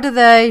you? How do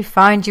they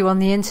find you on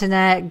the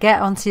internet,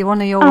 get onto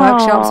one of your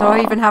workshops, or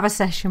even have a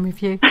session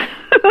with you?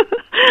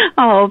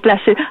 Oh,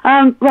 bless you.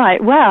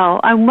 Right, well,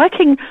 I work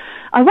from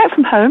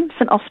home,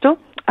 St Austell.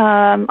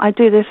 I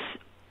do this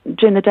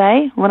during the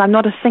day when I'm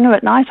not a singer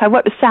at night. I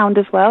work with sound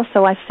as well,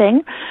 so I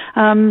sing.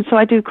 So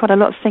I do quite a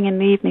lot of singing in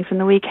the evenings and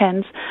the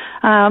weekends.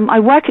 I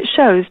work at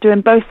shows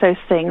doing both those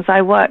things.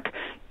 I work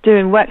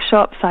doing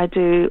workshops. I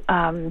do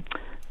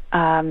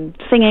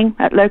singing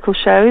at local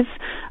shows.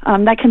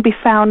 That can be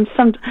found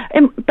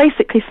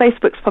basically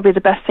Facebook's probably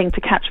the best thing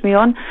to catch me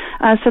on.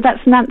 So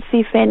that's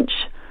Nancy Finch,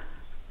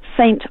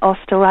 St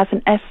Austell, as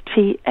in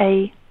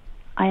STAINT,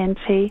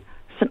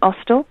 St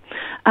Austell.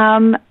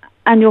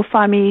 And you'll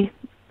find me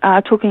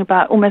talking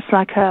about almost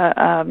like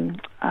a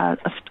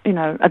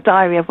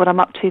diary of what I'm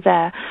up to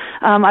there.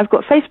 I've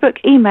got Facebook,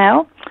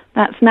 email,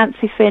 that's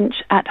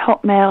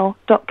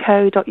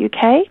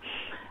nancyfinch@hotmail.co.uk,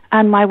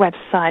 and my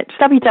website,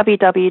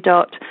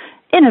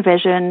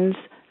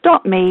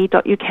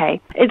 www.innervisions.me.uk.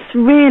 It's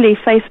really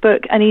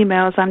Facebook and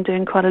emails I'm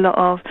doing quite a lot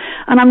of.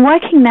 And I'm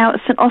working now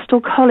at St Austell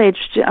College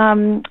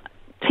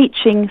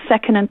teaching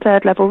second and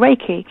third level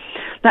Reiki.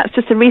 That's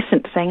just a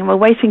recent thing. We're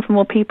waiting for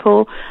more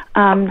people.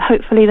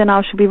 Hopefully then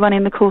I should be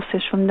running the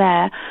courses from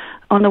there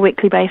on a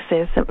weekly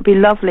basis. It would be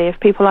lovely if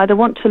people either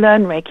want to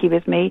learn Reiki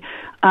with me,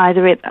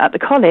 either at the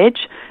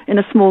college in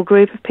a small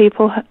group of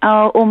people,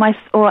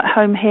 or at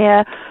home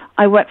here.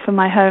 I work from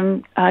my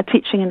home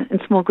teaching in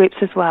small groups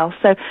as well.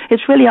 So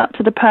it's really up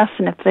to the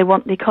person if they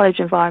want the college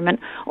environment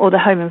or the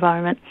home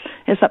environment.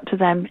 It's up to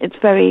them.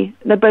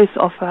 They both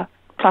offer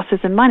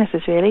pluses and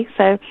minuses, really.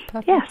 So,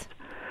 perfect. Yes.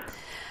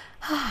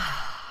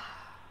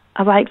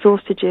 Have I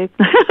exhausted you?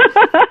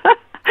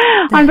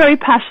 I'm very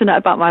passionate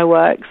about my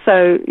work,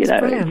 so, it's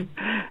brilliant.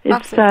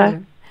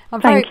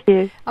 Thank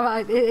you.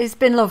 It's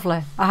been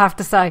lovely, I have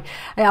to say.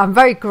 I'm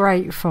very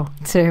grateful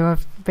to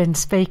have been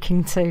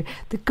speaking to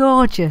the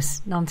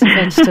gorgeous Nancy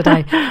Finch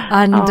today,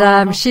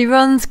 and she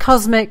runs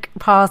cosmic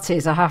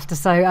parties, I have to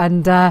say,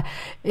 and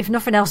if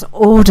nothing else,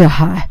 order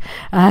her.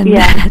 And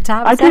yeah,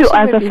 I do.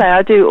 As I say,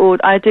 I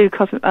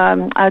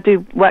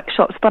do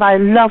workshops, but I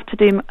love to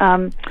do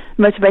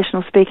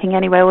motivational speaking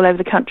anyway, all over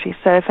the country.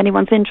 So if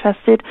anyone's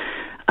interested,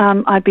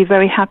 I'd be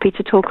very happy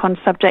to talk on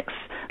subjects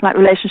like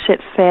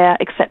relationships, fear,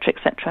 etc.,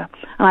 etc.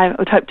 And I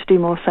would hope to do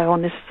more so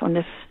on this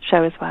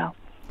show as well.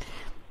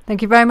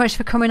 Thank you very much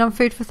for coming on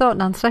Food for Thought,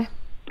 Nancy.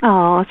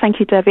 Oh, thank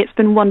you, Debbie. It's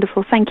been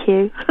wonderful. Thank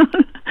you.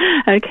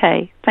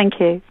 Okay,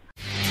 thank you.